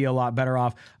 we'll all be a lot better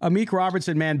off. Amik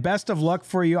Robertson, man, best of luck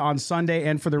for you on Sunday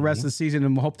and for the rest of the season,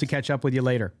 and we'll hope to catch up with you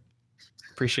later.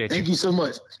 Appreciate you. Thank you so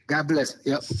much. God bless.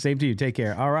 Yep. Same to you. Take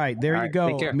care. All right. There you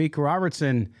go. Amik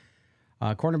Robertson,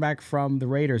 cornerback from the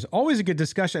Raiders. Always a good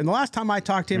discussion. And the last time I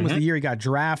talked to him was the year he got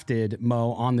drafted,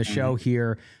 Mo, on the show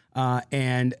here.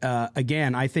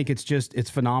 Again, I think it's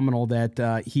phenomenal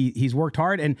that he's worked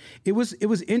hard, and it was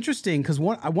interesting because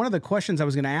one of the questions I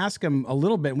was going to ask him a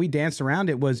little bit, and we danced around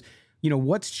it, was,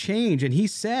 what's changed? And he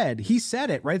said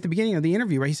it right at the beginning of the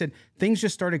interview, right? He said things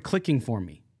just started clicking for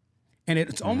me. And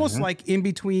it's almost like in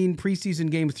between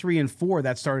preseason games 3 and 4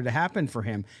 that started to happen for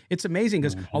him. It's amazing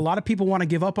because a lot of people want to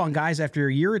give up on guys after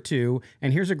a year or two.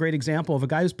 And here's a great example of a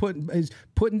guy who's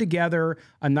putting together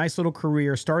a nice little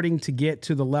career, starting to get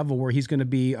to the level where he's going to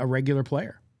be a regular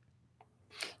player.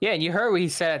 Yeah, and you heard what he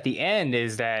said at the end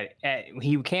is that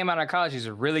he came out of college. He's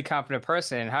a really confident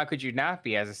person, and how could you not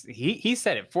be? He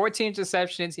said it: 14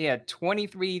 interceptions. He had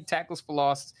 23 tackles for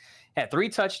loss. Had 3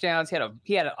 touchdowns.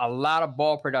 He had a lot of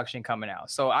ball production coming out.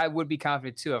 So I would be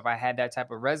confident too if I had that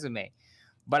type of resume.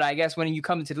 But I guess when you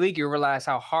come into the league, you realize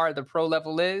how hard the pro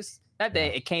level is. Not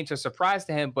that it came to a surprise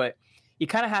to him, but you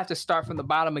kind of have to start from the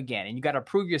bottom again, and you got to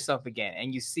prove yourself again.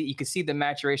 And you can see the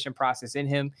maturation process in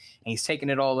him, and he's taking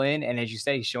it all in. And as you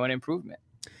say, he's showing improvement.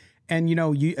 And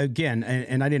you again,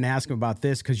 and I didn't ask him about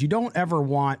this because you don't ever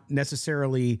want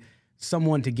necessarily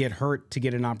someone to get hurt to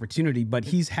get an opportunity, but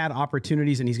he's had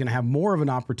opportunities, and he's going to have more of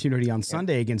an opportunity on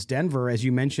Sunday against Denver, as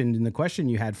you mentioned in the question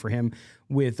you had for him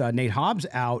with Nate Hobbs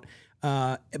out.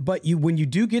 But when you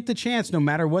do get the chance, no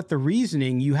matter what the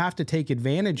reasoning, you have to take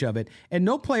advantage of it. And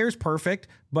no player's perfect,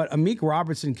 but Amik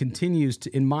Robertson continues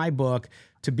to, in my book,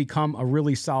 to become a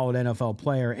really solid NFL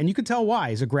player. And you can tell why.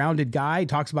 He's a grounded guy. He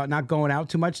talks about not going out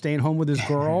too much, staying home with his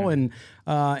girl and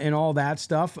all that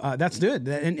stuff. That's good.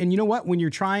 And you know what? When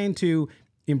you're trying to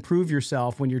improve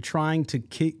yourself, when you're trying to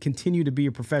continue to be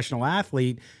a professional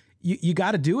athlete, you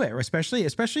got to do it, especially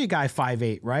a guy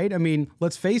 5'8", right? I mean,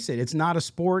 let's face it, it's not a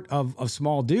sport of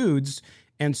small dudes.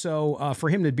 And so for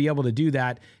him to be able to do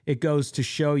that, it goes to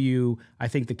show you, I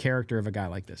think, the character of a guy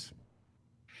like this.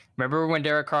 Remember when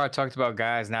Derek Carr talked about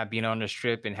guys not being on the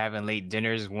strip and having late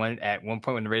dinners at one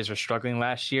point when the Raiders were struggling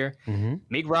last year?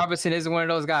 Amik Robertson isn't one of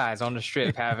those guys on the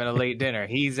strip having a late dinner.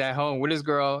 He's at home with his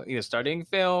girl, studying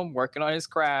film, working on his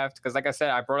craft. Because like I said,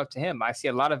 I brought up to him, I see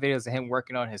a lot of videos of him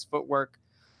working on his footwork,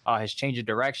 his change of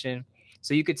direction.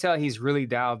 So you could tell he's really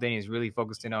dialed in. He's really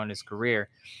focused in on his career.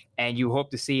 And you hope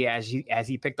to see as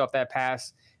he picked off that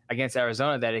pass against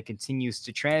Arizona that it continues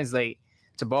to translate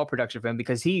to ball production for him,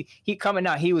 because he coming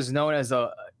out, he was known as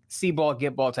a see ball,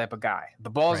 get ball type of guy. The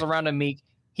ball's around Amik,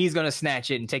 he's going to snatch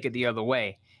it and take it the other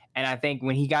way. And I think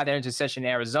when he got that interception in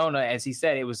Arizona, as he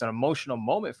said, it was an emotional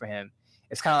moment for him.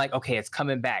 It's kind of like, okay, it's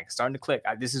coming back, starting to click.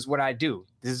 This is what I do.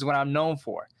 This is what I'm known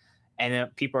for. And then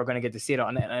people are going to get to see it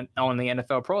on the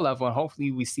NFL pro level. And hopefully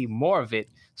we see more of it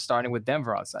starting with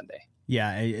Denver on Sunday.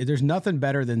 Yeah, there's nothing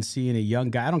better than seeing a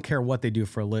young guy. I don't care what they do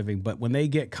for a living, but when they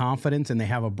get confidence and they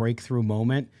have a breakthrough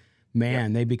moment,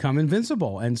 man, they become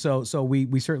invincible. And so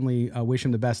we certainly wish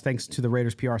him the best. Thanks to the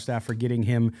Raiders PR staff for getting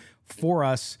him for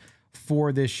us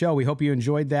for this show. We hope you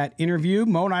enjoyed that interview.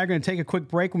 Mo and I are going to take a quick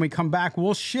break. When we come back,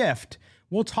 we'll shift.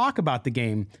 We'll talk about the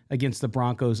game against the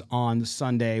Broncos on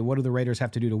Sunday. What do the Raiders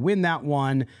have to do to win that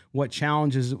one? What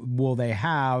challenges will they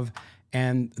have?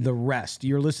 And the rest.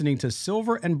 You're listening to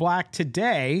Silver and Black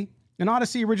today, an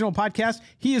Odyssey original podcast.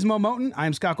 He is Mo Moton.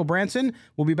 I'm Scott Branson.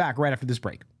 We'll be back right after this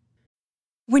break.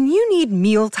 When you need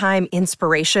mealtime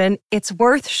inspiration, it's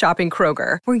worth shopping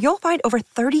Kroger, where you'll find over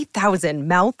 30,000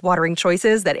 mouth-watering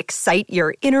choices that excite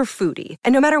your inner foodie.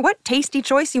 And no matter what tasty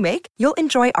choice you make, you'll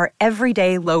enjoy our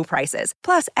everyday low prices,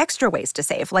 plus extra ways to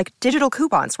save, like digital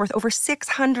coupons worth over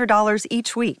 $600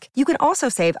 each week. You can also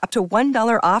save up to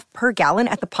 $1 off per gallon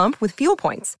at the pump with fuel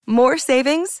points. More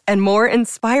savings and more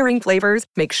inspiring flavors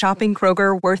make shopping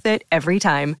Kroger worth it every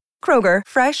time. Kroger,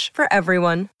 fresh for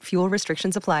everyone. Fuel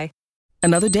restrictions apply.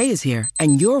 Another day is here,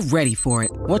 and you're ready for it.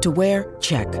 What to wear?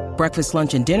 Check. Breakfast,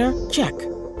 lunch, and dinner? Check.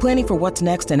 Planning for what's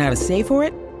next and how to save for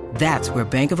it? That's where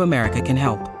Bank of America can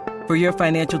help. For your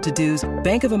financial to-dos,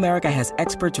 Bank of America has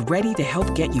experts ready to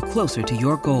help get you closer to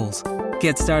your goals.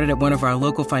 Get started at one of our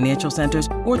local financial centers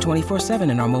or 24/7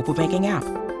 in our mobile banking app.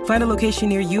 Find a location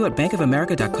near you at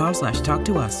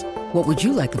bankofamerica.com/talktous. What would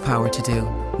you like the power to do?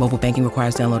 Mobile banking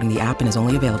requires downloading the app and is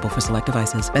only available for select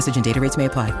devices. Message and data rates may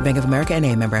apply. Bank of America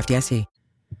NA, member FDIC.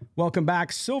 Welcome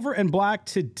back. Silver and Black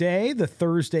today, the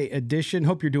Thursday edition.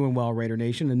 Hope you're doing well, Raider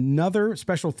Nation. Another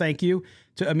special thank you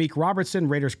to Amik Robertson,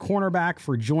 Raiders cornerback,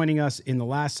 for joining us in the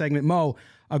last segment. Mo,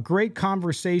 a great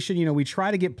conversation. You know, we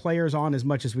try to get players on as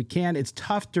much as we can. It's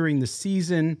tough during the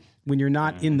season when you're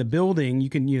not in the building. You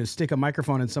can, stick a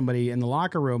microphone in somebody in the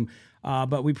locker room.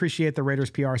 But we appreciate the Raiders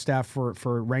PR staff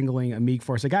for wrangling Amik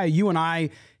for us. A guy you and I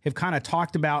have kind of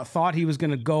talked about, thought he was going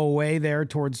to go away there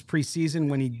towards preseason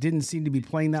when he didn't seem to be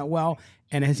playing that well.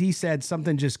 And as he said,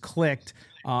 something just clicked.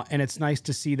 And it's nice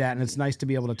to see that. And it's nice to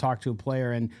be able to talk to a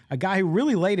player and a guy who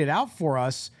really laid it out for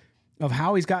us of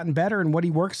how he's gotten better and what he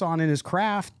works on in his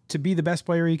craft to be the best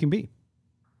player he can be.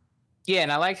 Yeah,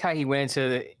 and I liked how he went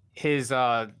into his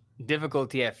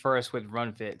difficulty at first with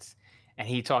run fits. And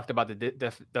he talked about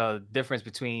the difference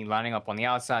between lining up on the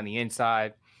outside and the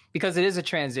inside, because it is a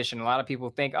transition. A lot of people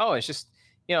think, oh, it's just,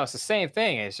 it's the same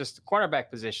thing. It's just the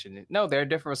cornerback position. No, there are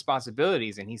different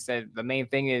responsibilities. And he said the main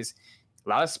thing is a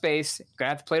lot of space, going to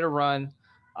have to play to run.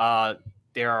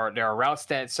 There are routes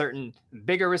that certain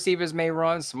bigger receivers may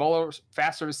run, smaller,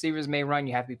 faster receivers may run.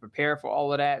 You have to be prepared for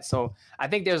all of that. So I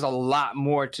think there's a lot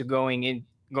more to going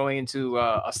into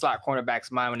a slot cornerback's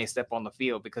mind when they step on the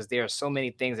field, because there are so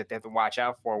many things that they have to watch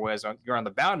out for. Whereas you're on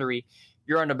the boundary,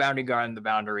 you're on the boundary guarding the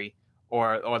boundary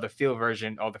or the field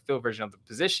version of the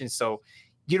position. So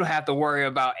you don't have to worry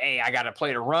about, hey, I got to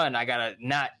play to run. I got to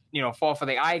not, fall for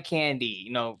the eye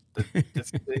candy,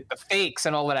 the fakes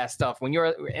and all of that stuff. When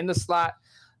you're in the slot,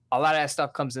 a lot of that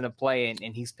stuff comes into play,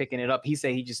 and he's picking it up. He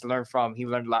said he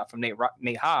learned a lot from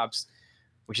Nate Hobbs,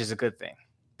 which is a good thing.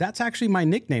 That's actually my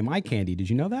nickname, Eye Candy. Did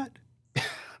you know that?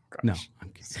 No, I'm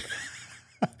kidding.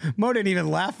 Mo didn't even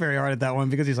laugh very hard at that one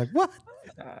because he's like, what?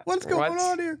 What's going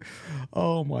on here?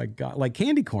 Oh, my God. Like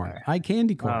candy corn. Eye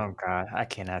candy corn. Oh, God. I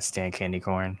cannot stand candy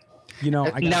corn. Now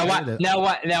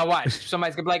watch.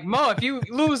 Somebody's going to be like, Mo, if you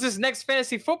lose this next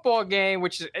fantasy football game,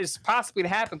 which is possibly to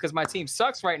happen because my team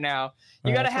sucks right now,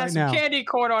 you got to have some candy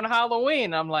corn on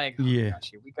Halloween. I'm like, gosh,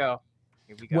 here we go.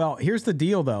 Well, here's the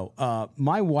deal, though.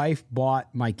 My wife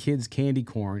bought my kids candy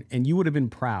corn, and you would have been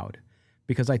proud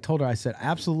because I told her, I said,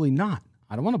 absolutely not.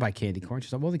 I don't want to buy candy corn. She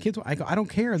said, well, the kids, I go, I don't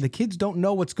care. The kids don't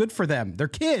know what's good for them. They're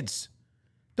kids.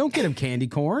 Don't get them candy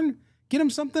corn. Get them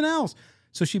something else.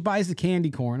 So she buys the candy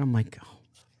corn. I'm like, oh.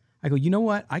 I go, you know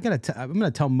what? I'm going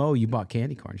to tell Mo you bought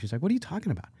candy corn. She's like, what are you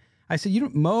talking about? I said,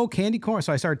 Mo, candy corn.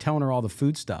 So I started telling her all the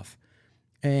food stuff.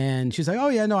 And she's like, oh,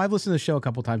 yeah, no, I've listened to the show a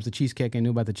couple of times, the cheesecake. I knew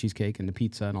about the cheesecake and the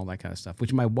pizza and all that kind of stuff,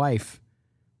 which my wife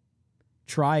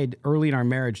tried early in our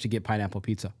marriage to get pineapple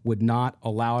pizza, would not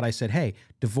allow it. I said, hey,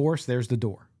 divorce, there's the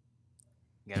door.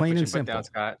 Plain and simple. Down,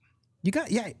 Scott.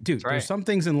 Dude, there's some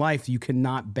things in life you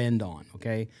cannot bend on,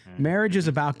 okay? Mm-hmm. Marriage is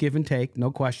about give and take,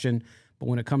 no question. But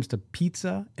when it comes to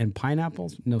pizza and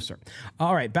pineapples, no, sir.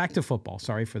 All right, back to football.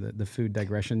 Sorry for the food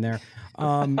digression there.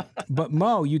 But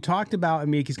Mo, you talked about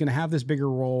Amik. He's going to have this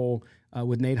bigger role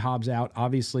with Nate Hobbs out,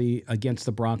 obviously, against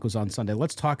the Broncos on Sunday.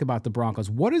 Let's talk about the Broncos.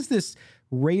 What is this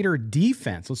Raider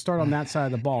defense? Let's start on that side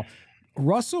of the ball.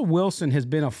 Russell Wilson has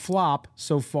been a flop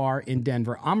so far in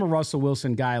Denver. I'm a Russell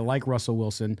Wilson guy. I like Russell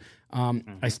Wilson.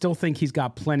 I still think he's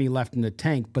got plenty left in the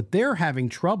tank, but they're having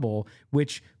trouble,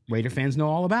 which Raider fans know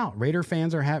all about.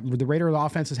 The Raider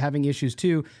offense is having issues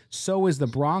too. So is the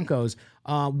Broncos.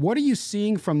 What are you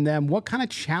seeing from them? What kind of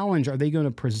challenge are they going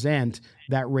to present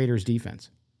that Raiders defense?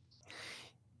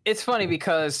 It's funny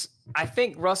because I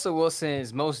think Russell Wilson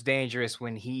is most dangerous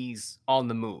when he's on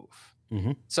the move.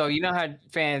 Mm-hmm. So you know how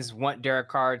fans want Derek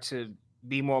Carr to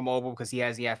be more mobile because he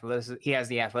has the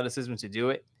athleticism to do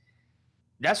it.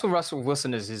 That's when Russell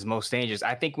Wilson is his most dangerous.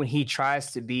 I think when he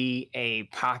tries to be a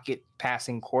pocket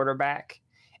passing quarterback,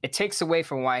 it takes away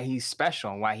from why he's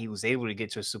special and why he was able to get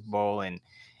to a Super Bowl and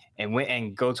and win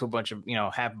and go to a bunch of,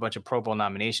 have a bunch of Pro Bowl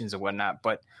nominations and whatnot.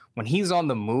 But when he's on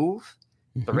the move,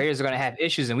 the Raiders are going to have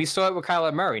issues. And we saw it with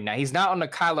Kyler Murray. Now, he's not on the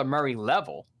Kyler Murray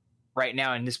level right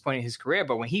now in this point in his career.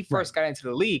 But when he first got into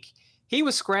the league, he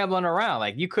was scrambling around.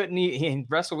 Like, you couldn't, and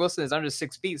Russell Wilson is under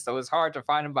 6 feet, so it's hard to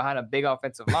find him behind a big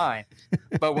offensive line.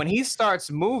 But when he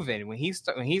starts moving, when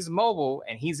he's mobile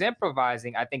and he's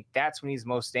improvising, I think that's when he's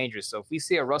most dangerous. So if we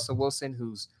see a Russell Wilson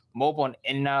who's mobile and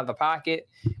in and out of the pocket,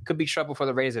 could be trouble for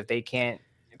the Raiders if they can't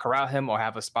corral him or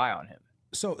have a spy on him.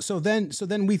 So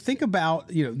then we think about,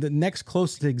 the next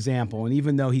closest example, and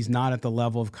even though he's not at the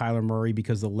level of Kyler Murray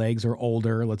because the legs are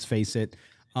older, let's face it,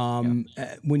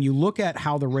 when you look at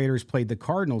how the Raiders played the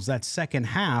Cardinals, that second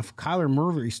half, Kyler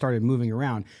Murray started moving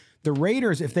around. The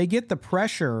Raiders, if they get the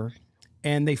pressure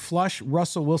and they flush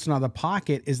Russell Wilson out of the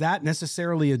pocket, is that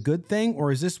necessarily a good thing?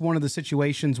 Or is this one of the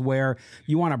situations where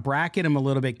you want to bracket him a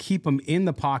little bit, keep him in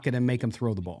the pocket and make him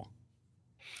throw the ball?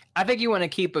 I think you want to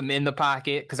keep him in the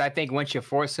pocket because I think once you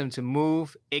force him to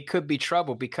move, it could be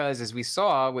trouble because as we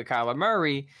saw with Kyler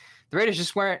Murray, the Raiders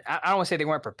just weren't, I don't want to say they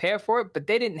weren't prepared for it, but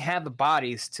they didn't have the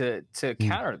bodies to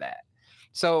counter that.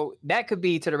 So that could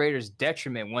be to the Raiders'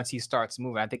 detriment once he starts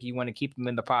moving. I think you want to keep him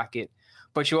in the pocket,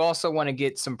 but you also want to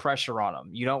get some pressure on him.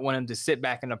 You don't want him to sit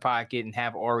back in the pocket and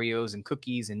have Oreos and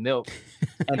cookies and milk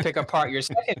and pick apart your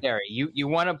secondary. You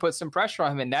want to put some pressure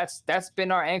on him, and that's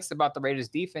been our angst about the Raiders'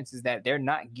 defense is that they're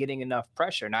not getting enough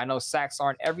pressure. And I know sacks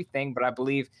aren't everything, but I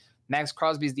believe Max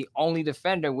Crosby is the only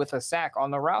defender with a sack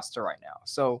on the roster right now.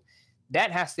 So that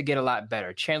has to get a lot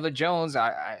better. Chandler Jones,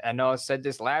 I know I said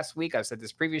this last week. I said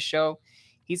this previous show.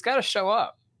 He's got to show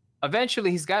up.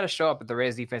 Eventually, he's got to show up, but the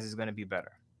Raiders' defense is going to be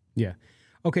better. Yeah.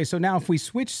 Okay, so now if we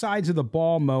switch sides of the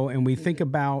ball, Mo, and we think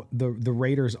about the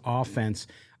Raiders' offense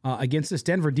against this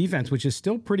Denver defense, which is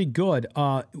still pretty good,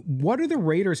 what do the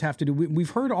Raiders have to do? We've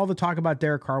heard all the talk about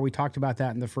Derek Carr. We talked about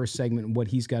that in the first segment and what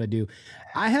he's got to do.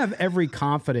 I have every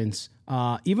confidence,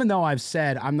 even though I've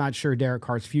said I'm not sure Derek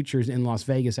Carr's future is in Las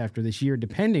Vegas after this year,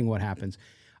 depending what happens.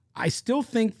 I still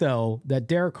think, though, that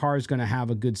Derek Carr is going to have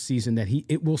a good season, that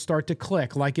it will start to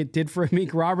click like it did for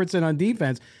Amik Robertson on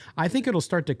defense. I think it'll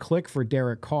start to click for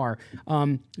Derek Carr.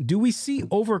 Do we see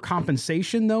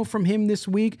overcompensation, though, from him this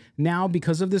week now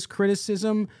because of this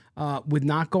criticism with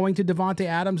not going to Davante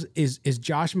Adams? Is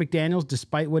Josh McDaniels,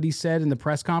 despite what he said in the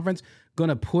press conference, going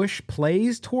to push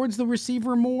plays towards the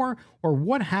receiver more? Or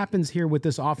what happens here with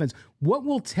this offense? What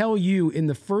will tell you in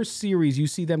the first series you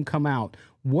see them come out?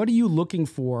 What are you looking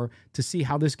for to see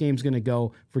how this game's going to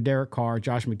go for Derek Carr,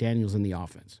 Josh McDaniels in the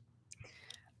offense?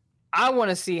 I want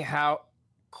to see how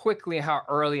quickly, how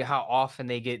early, how often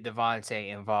they get Davante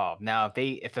involved. Now,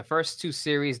 if the first two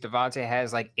series Davante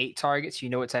has like 8 targets, you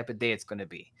know what type of day it's going to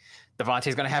be.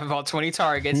 Davante's going to have about 20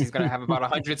 targets. He's going to have about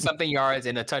 100-something yards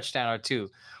and a touchdown or 2,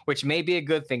 which may be a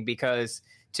good thing because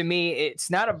to me, it's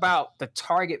not about the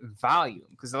target volume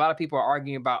because a lot of people are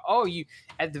arguing about,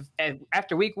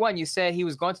 after week 1, you said he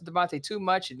was going to Davante too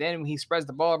much, and then when he spreads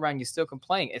the ball around, you still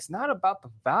complain. It's not about the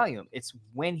volume. It's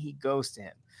when he goes to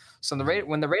him. So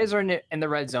when the Raiders are in the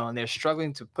red zone, they're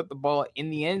struggling to put the ball in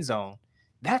the end zone.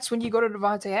 That's when you go to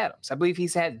Davante Adams. I believe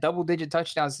he's had double-digit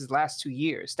touchdowns his last 2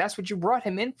 years. That's what you brought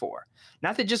him in for.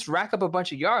 Not to just rack up a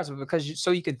bunch of yards, but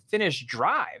so you could finish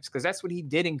drives, because that's what he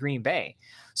did in Green Bay.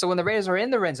 So when the Raiders are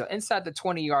in the red zone, inside the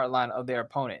 20-yard line of their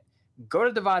opponent, go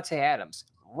to Davante Adams,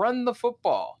 run the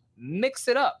football, mix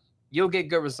it up. You'll get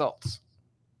good results.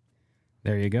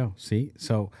 There you go. See?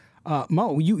 So,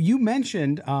 Mo, you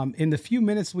mentioned in the few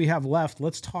minutes we have left,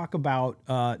 let's talk about,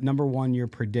 number one, your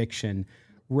prediction.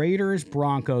 Raiders,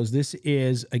 Broncos, this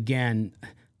is, again,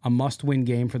 a must-win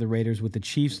game for the Raiders with the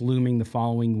Chiefs looming the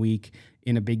following week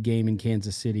in a big game in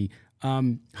Kansas City.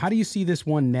 How do you see this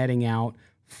one netting out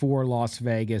for Las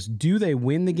Vegas? Do they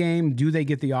win the game? Do they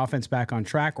get the offense back on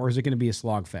track? Or is it going to be a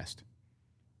slogfest?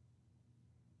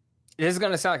 This is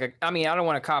going to sound like I don't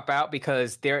want to cop out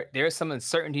because there's some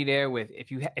uncertainty there with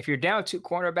if you're down 2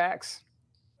 cornerbacks,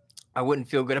 I wouldn't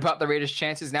feel good about the Raiders'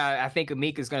 chances. Now, I think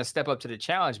Amik is going to step up to the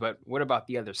challenge, but what about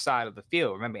the other side of the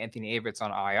field? Remember, Anthony Averett's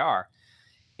on IR.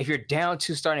 If you're down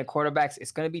 2 starting quarterbacks,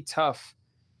 it's going to be tough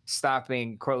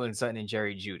stopping Courtland Sutton and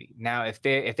Jerry Jeudy. Now, if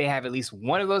they have at least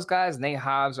one of those guys, Nate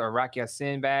Hobbs or Rock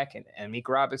Ya-Sin back and Amik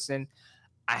Robertson,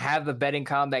 I have the betting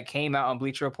column that came out on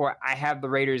Bleacher Report. I have the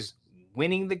Raiders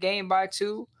winning the game by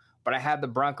 2, but I have the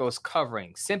Broncos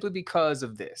covering simply because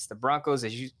of this. The Broncos,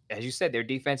 as you said, their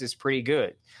defense is pretty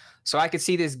good. So I could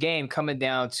see this game coming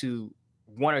down to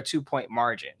 1 or 2 point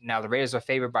margin. Now the Raiders are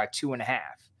favored by 2.5.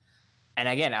 And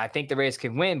again, I think the Raiders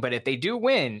can win, but if they do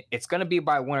win, it's going to be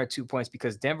by 1 or 2 points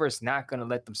because Denver's not going to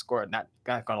let them score, not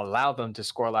going to allow them to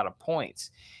score a lot of points.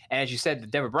 And as you said, the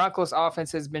Denver Broncos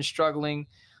offense has been struggling.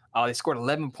 They scored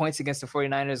 11 points against the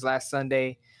 49ers last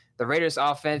Sunday. The Raiders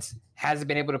offense hasn't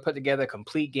been able to put together a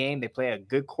complete game. They play a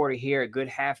good quarter here, a good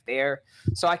half there.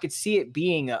 So I could see it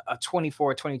being a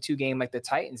 24-22 game like the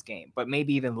Titans game, but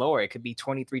maybe even lower. It could be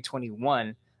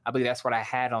 23-21. I believe that's what I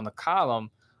had on the column.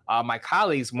 My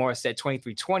colleagues more said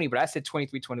 23-20, but I said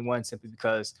 23-21 simply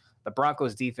because the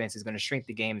Broncos defense is going to shrink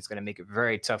the game. It's going to make it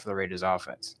very tough for the Raiders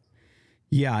offense.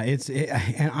 Yeah,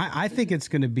 and I think it's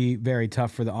going to be very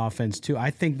tough for the offense too.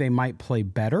 I think they might play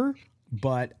better,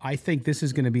 but I think this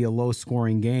is going to be a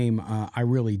low-scoring game. I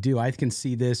really do. I can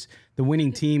see the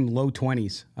winning team, low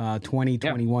 20s, 20,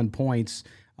 21 points,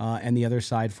 and the other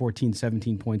side, 14,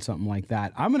 17 points, something like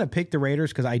that. I'm going to pick the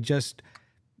Raiders because I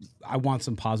want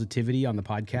some positivity on the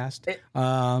podcast.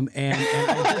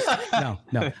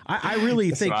 I really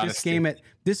think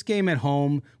this game at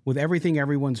home with everything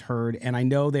everyone's heard, and I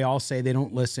know they all say they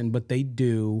don't listen, but they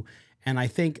do. And I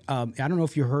think, I don't know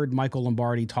if you heard Michael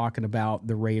Lombardi talking about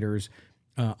the Raiders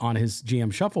on his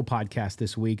GM Shuffle podcast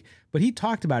this week, but he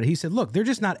talked about it. He said, look, they're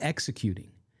just not executing.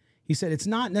 He said it's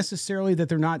not necessarily that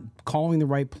they're not calling the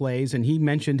right plays. And he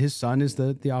mentioned his son is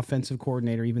the offensive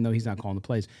coordinator, even though he's not calling the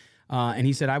plays. And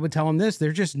he said, I would tell him this,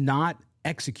 they're just not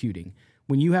executing.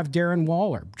 When you have Darren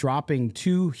Waller dropping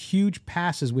 2 huge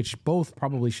passes, which both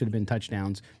probably should have been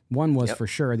touchdowns, one was for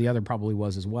sure, the other probably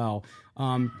was as well.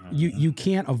 You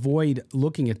can't avoid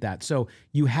looking at that. So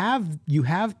you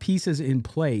have pieces in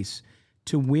place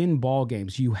to win ball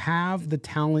games. You have the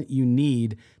talent you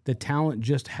need. The talent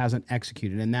just hasn't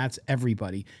executed, and that's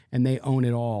everybody, and they own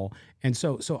it all. And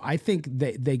so I think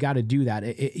they got to do that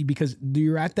because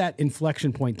you're at that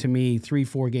inflection point to me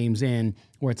 3-4 games in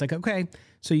where it's like, okay,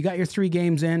 so you got your 3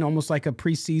 games in, almost like a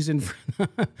preseason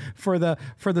for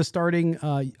the starting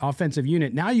offensive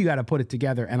unit. Now you got to put it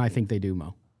together, and I think they do,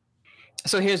 Mo.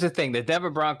 So here's the thing. The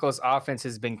Denver Broncos offense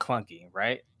has been clunky,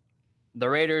 right? The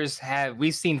Raiders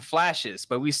we've seen flashes,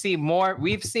 but we've seen more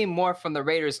from the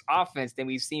Raiders offense than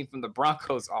we've seen from the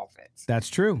Broncos offense. That's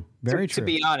true. Very true. To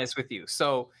be honest with you.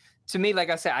 So to me, like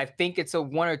I said, I think it's a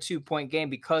 1 or 2 point game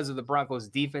because of the Broncos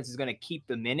defense is going to keep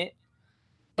them in it.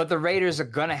 But the Raiders are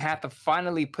going to have to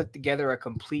finally put together a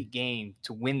complete game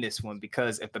to win this one,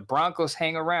 because if the Broncos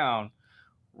hang around,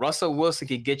 Russell Wilson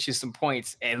can get you some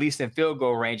points, at least in field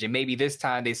goal range. And maybe this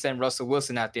time they send Russell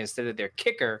Wilson out there instead of their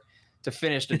kicker to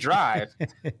finish the drive.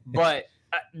 But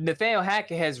Nathaniel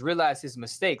Hackett has realized his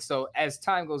mistake. So as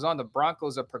time goes on, the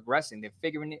Broncos are progressing. They're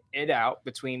figuring it out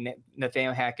between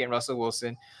Nathaniel Hackett and Russell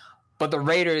Wilson. But the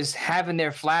Raiders, having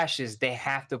their flashes, they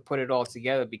have to put it all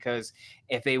together, because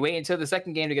if they wait until the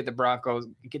second game to get the Broncos,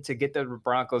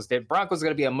 the Broncos are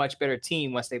going to be a much better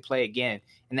team once they play again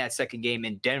in that second game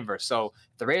in Denver. So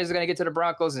if the Raiders are going to get to the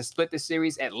Broncos and split the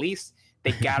series, at least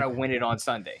they got to win it on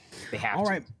Sunday. They have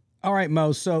to. All right,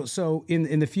 Mo. So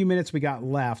in the few minutes we got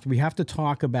left, we have to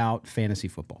talk about fantasy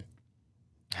football.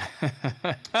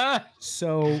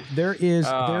 So there is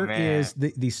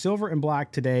the Silver and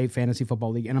Black Today Fantasy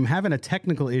Football League, and I'm having a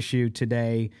technical issue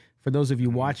today for those of you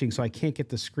watching, so I can't get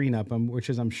the screen up, which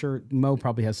is, I'm sure Mo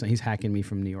probably has. He's hacking me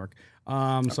from New York,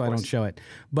 so I don't show it.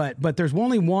 But there's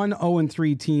only one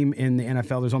 0-3 team in the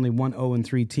NFL. There's only one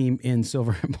 0-3 team in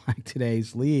Silver and Black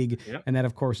Today's league, and that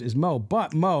of course is Mo.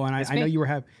 But Mo, and I know you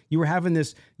were having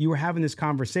this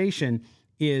conversation.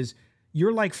 Is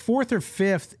you're like 4th or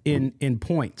 5th in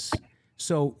points.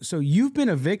 So you've been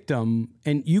a victim,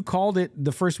 and you called it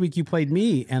the first week you played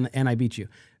me, and I beat you,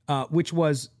 which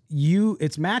was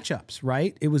it's matchups,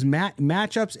 right? It was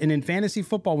matchups, and in fantasy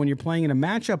football, when you're playing in a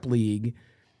matchup league,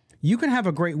 you can have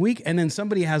a great week, and then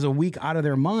somebody has a week out of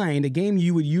their mind. A game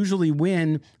you would usually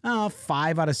win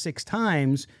 5 out of 6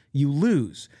 times, you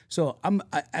lose. So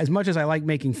as much as I like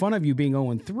making fun of you being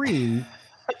 0-3,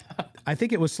 I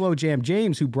think it was Slow Jam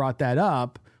James who brought that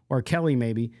up, or Kelly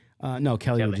maybe. No,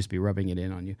 Kelly would just be rubbing it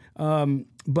in on you.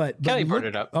 But Kelly brought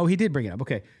it up. Oh, he did bring it up.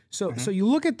 Okay, so you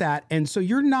look at that, and so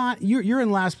you're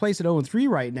in last place at 0-3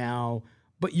 right now,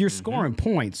 but you're scoring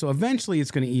points. So eventually,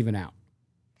 it's going to even out.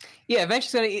 Yeah,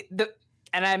 eventually it's going to.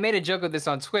 And I made a joke of this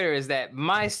on Twitter, is that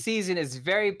my season is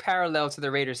very parallel to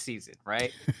the Raiders season,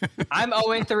 right? I'm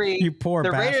 0-3. You poor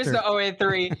the bastard. Raiders are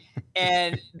 0-3.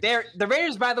 And the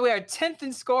Raiders, by the way, are 10th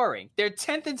in scoring. They're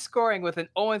 10th in scoring with an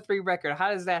 0-3 record.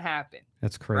 How does that happen?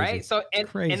 That's crazy. Right? So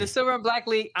in the Silver and Black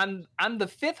League, I'm the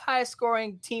 5th highest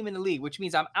scoring team in the league, which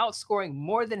means I'm outscoring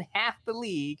more than half the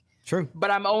league. True.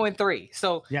 But I'm 0-3.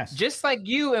 So just like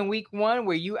you in week 1,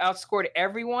 where you outscored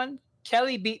everyone,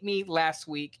 Kelly beat me last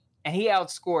week and he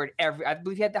outscored I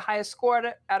believe he had the highest score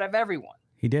out of everyone.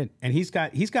 He did. And he's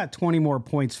got 20 more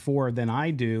points for than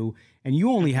I do. And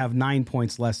you only have 9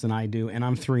 points less than I do. And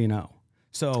I'm 3-0.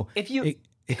 So it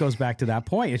goes back to that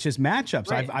point. It's just matchups.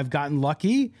 Right. I've gotten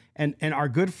lucky. And our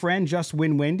good friend, Just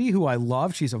Win Wendy, who I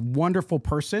love, she's a wonderful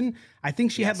person. I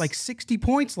think she had like 60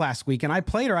 points last week. And I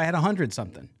played her. I had 100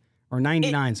 something or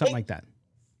 99, something like that.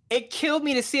 It killed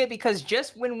me to see it because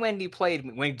just when Wendy played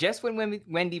me,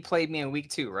 Wendy played me in week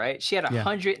 2, right? She had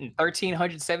 113,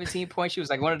 117 points. She was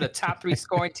like one of the top 3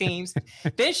 scoring teams.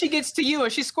 Then she gets to you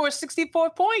and she scores 64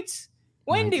 points.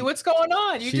 Wendy, what's going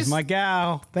on? She's my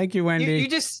gal. Thank you, Wendy.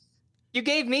 You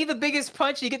gave me the biggest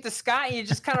punch. You get to Scott and you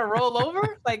just kind of roll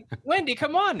over. Like, Wendy,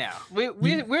 come on now.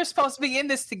 We're supposed to be in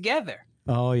this together.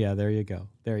 Oh yeah, there you go.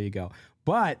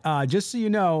 But just so you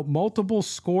know, Multiple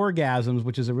Scoregasms,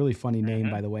 which is a really funny name,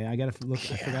 by the way. I got to look.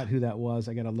 I forgot who that was.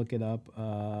 I got to look it up.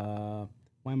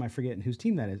 Why am I forgetting whose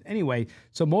team that is? Anyway,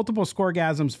 so Multiple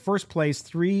Scoregasms, first place,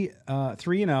 3-0,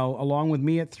 along with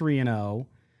me at 3-0,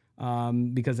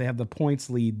 because they have the points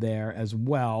lead there as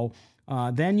well.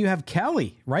 Then you have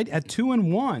Kelly, right, at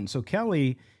 2-1. So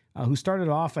Kelly, who started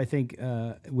off, I think,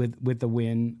 with the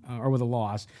win or with a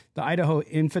loss. The Idaho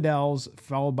Infidels,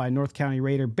 followed by North County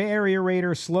Raider, Bay Area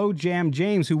Raider, Slow Jam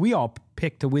James, who we all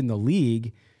picked to win the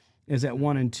league, is at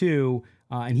 1-2.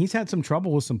 And he's had some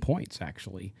trouble with some points,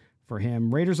 actually, for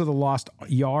him. Raiders of the Lost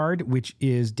Yard, which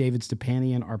is David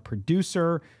Stepanian, our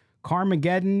producer.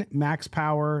 Carmageddon, Max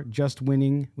Power, Just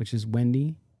Winning, which is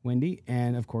Wendy,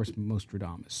 and, of course,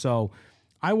 Mostradamus. So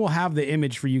I will have the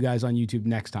image for you guys on YouTube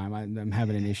next time. I'm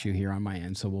having an issue here on my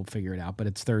end, so we'll figure it out. But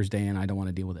it's Thursday, and I don't want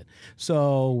to deal with it.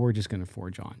 So we're just going to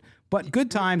forge on. But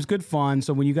good times, good fun.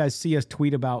 So when you guys see us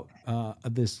tweet about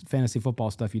this fantasy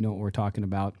football stuff, you know what we're talking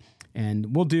about.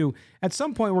 And we'll do, at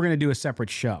some point, we're going to do a separate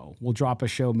show. We'll drop a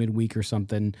show midweek or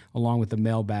something along with the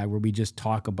mailbag where we just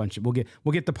talk a bunch of, we'll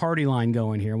get the party line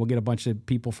going here. We'll get a bunch of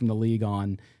people from the league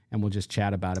on, and we'll just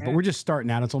chat about it. But we're just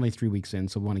starting out. It's only 3 weeks in,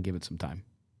 so we want to give it some time.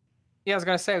 Yeah, I was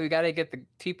going to say, we got to get the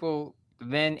people,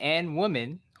 men and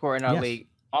women who are in our league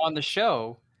on the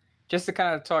show just to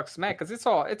kind of talk smack, because it's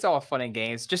all fun and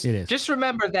games. Just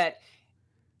remember that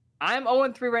I'm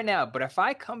 0-3 right now, but if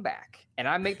I come back and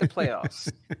I make the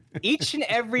playoffs, each and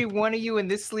every one of you in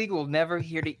this league will never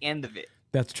hear the end of it.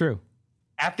 That's true.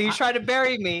 After you try to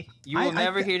bury me, you will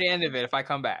never hear the end of it if I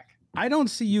come back. I don't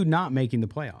see you not making the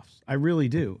playoffs. I really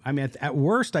do. I mean, at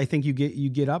worst, I think you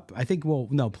get up. I think,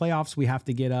 playoffs, we have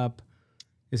to get up.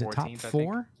 Is it top teams,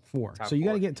 4? 4. Top so you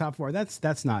got to get top 4.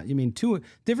 That's not. I mean,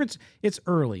 difference. It's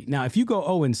early now. If you go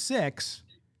 0-6,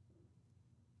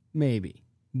 maybe.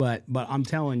 But I'm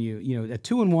telling you, at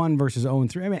 2-1 versus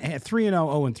 0-3. I mean, at 3-0,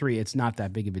 0-3, it's not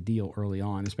that big of a deal early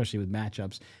on, especially with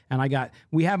matchups. And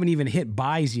we haven't even hit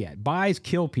buys yet. Buys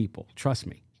kill people. Trust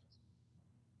me.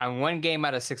 I'm 1 game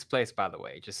out of 6th place, by the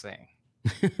way. Just saying.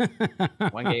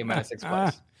 1 game out of 6th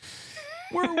place.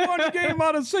 We're 1 game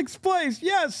out of 6th place.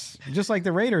 Yes. Just like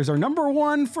the Raiders are number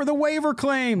 1 for the waiver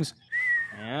claims.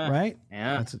 Yeah. Right?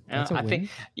 Yeah. That's a win. I think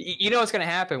what's going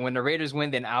to happen when the Raiders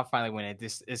win, then I'll finally win it.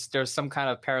 There's some kind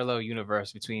of parallel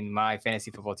universe between my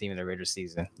fantasy football team and the Raiders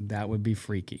season. That would be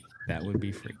freaky.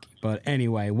 But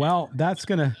anyway, well, that's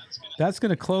going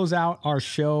to close out our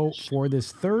show for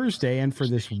this Thursday and for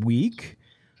this week.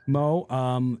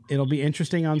 Mo, it'll be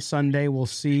interesting on Sunday. We'll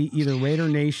see either Raider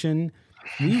Nation.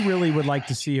 We really would like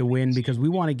to see a win because we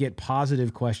want to get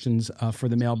positive questions for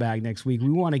the mailbag next week.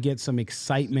 We want to get some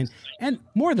excitement. And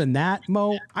more than that,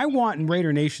 Mo, I want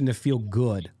Raider Nation to feel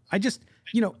good. I just,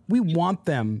 we want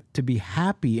them to be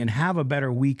happy and have a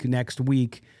better week next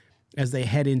week as they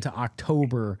head into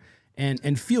October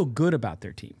and feel good about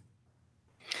their team.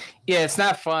 Yeah, it's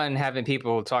not fun having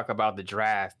people talk about the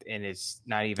draft and it's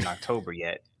not even October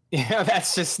yet.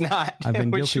 That's just not. I've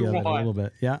been what guilty you of it want. a little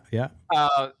bit. Yeah.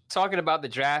 Talking about the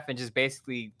draft and just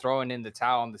basically throwing in the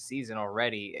towel on the season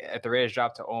already. If the Raiders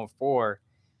dropped to 0-4,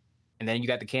 and then you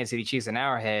got the Kansas City Chiefs in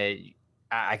Arrowhead,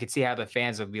 I could see how the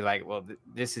fans would be like, well,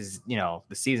 this is, the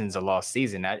season's a lost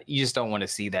season. You just don't want to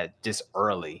see that just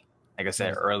early. Like I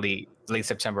said, late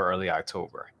September, early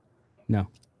October.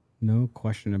 No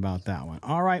question about that one.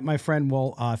 All right, my friend.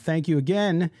 Well, thank you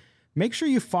again. Make sure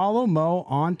you follow Mo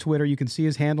on Twitter. You can see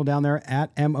his handle down there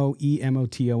at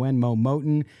MOEMOTON, Mo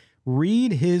Moton.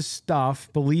 Read his stuff.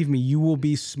 Believe me, you will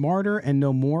be smarter and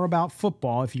know more about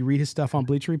football if you read his stuff on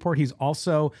Bleacher Report. He's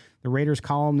also the Raiders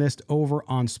columnist over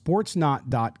on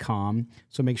sportsnot.com.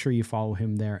 So make sure you follow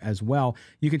him there as well.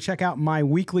 You can check out my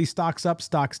weekly Stocks Up,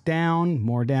 Stocks Down,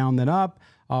 more down than up,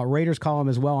 Raiders column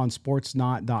as well on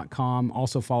sportsnot.com.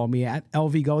 Also follow me at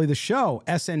LV Gully the Show,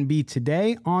 SNB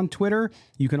Today on Twitter.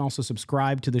 You can also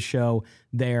subscribe to the show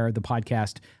there, the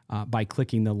podcast, by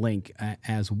clicking the link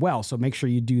as well. So make sure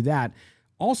you do that.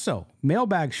 Also,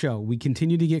 mailbag show. We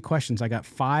continue to get questions. I got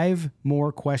 5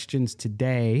 more questions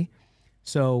today.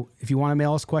 So if you want to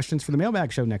mail us questions for the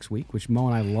mailbag show next week, which Mo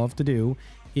and I love to do,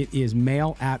 it is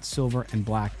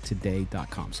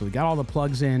mail@silverandblacktoday.com. So we got all the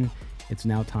plugs in. It's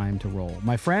now time to roll.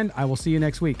 My friend, I will see you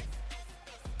next week.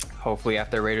 Hopefully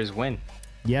after Raiders win.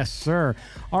 Yes, sir.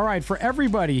 All right, for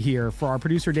everybody here, for our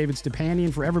producer David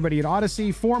Stepanian, for everybody at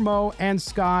Odyssey, for Mo and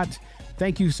Scott,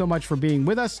 thank you so much for being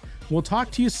with us. We'll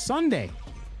talk to you Sunday.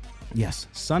 Yes,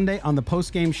 Sunday on the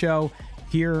post-game show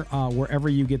here, wherever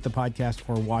you get the podcast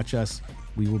or watch us.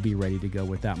 We will be ready to go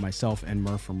with that, myself and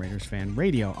Murph from Raiders Fan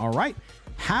Radio. All right,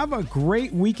 have a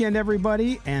great weekend,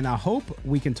 everybody, and I hope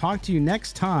we can talk to you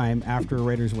next time after a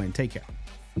Raiders win. Take care.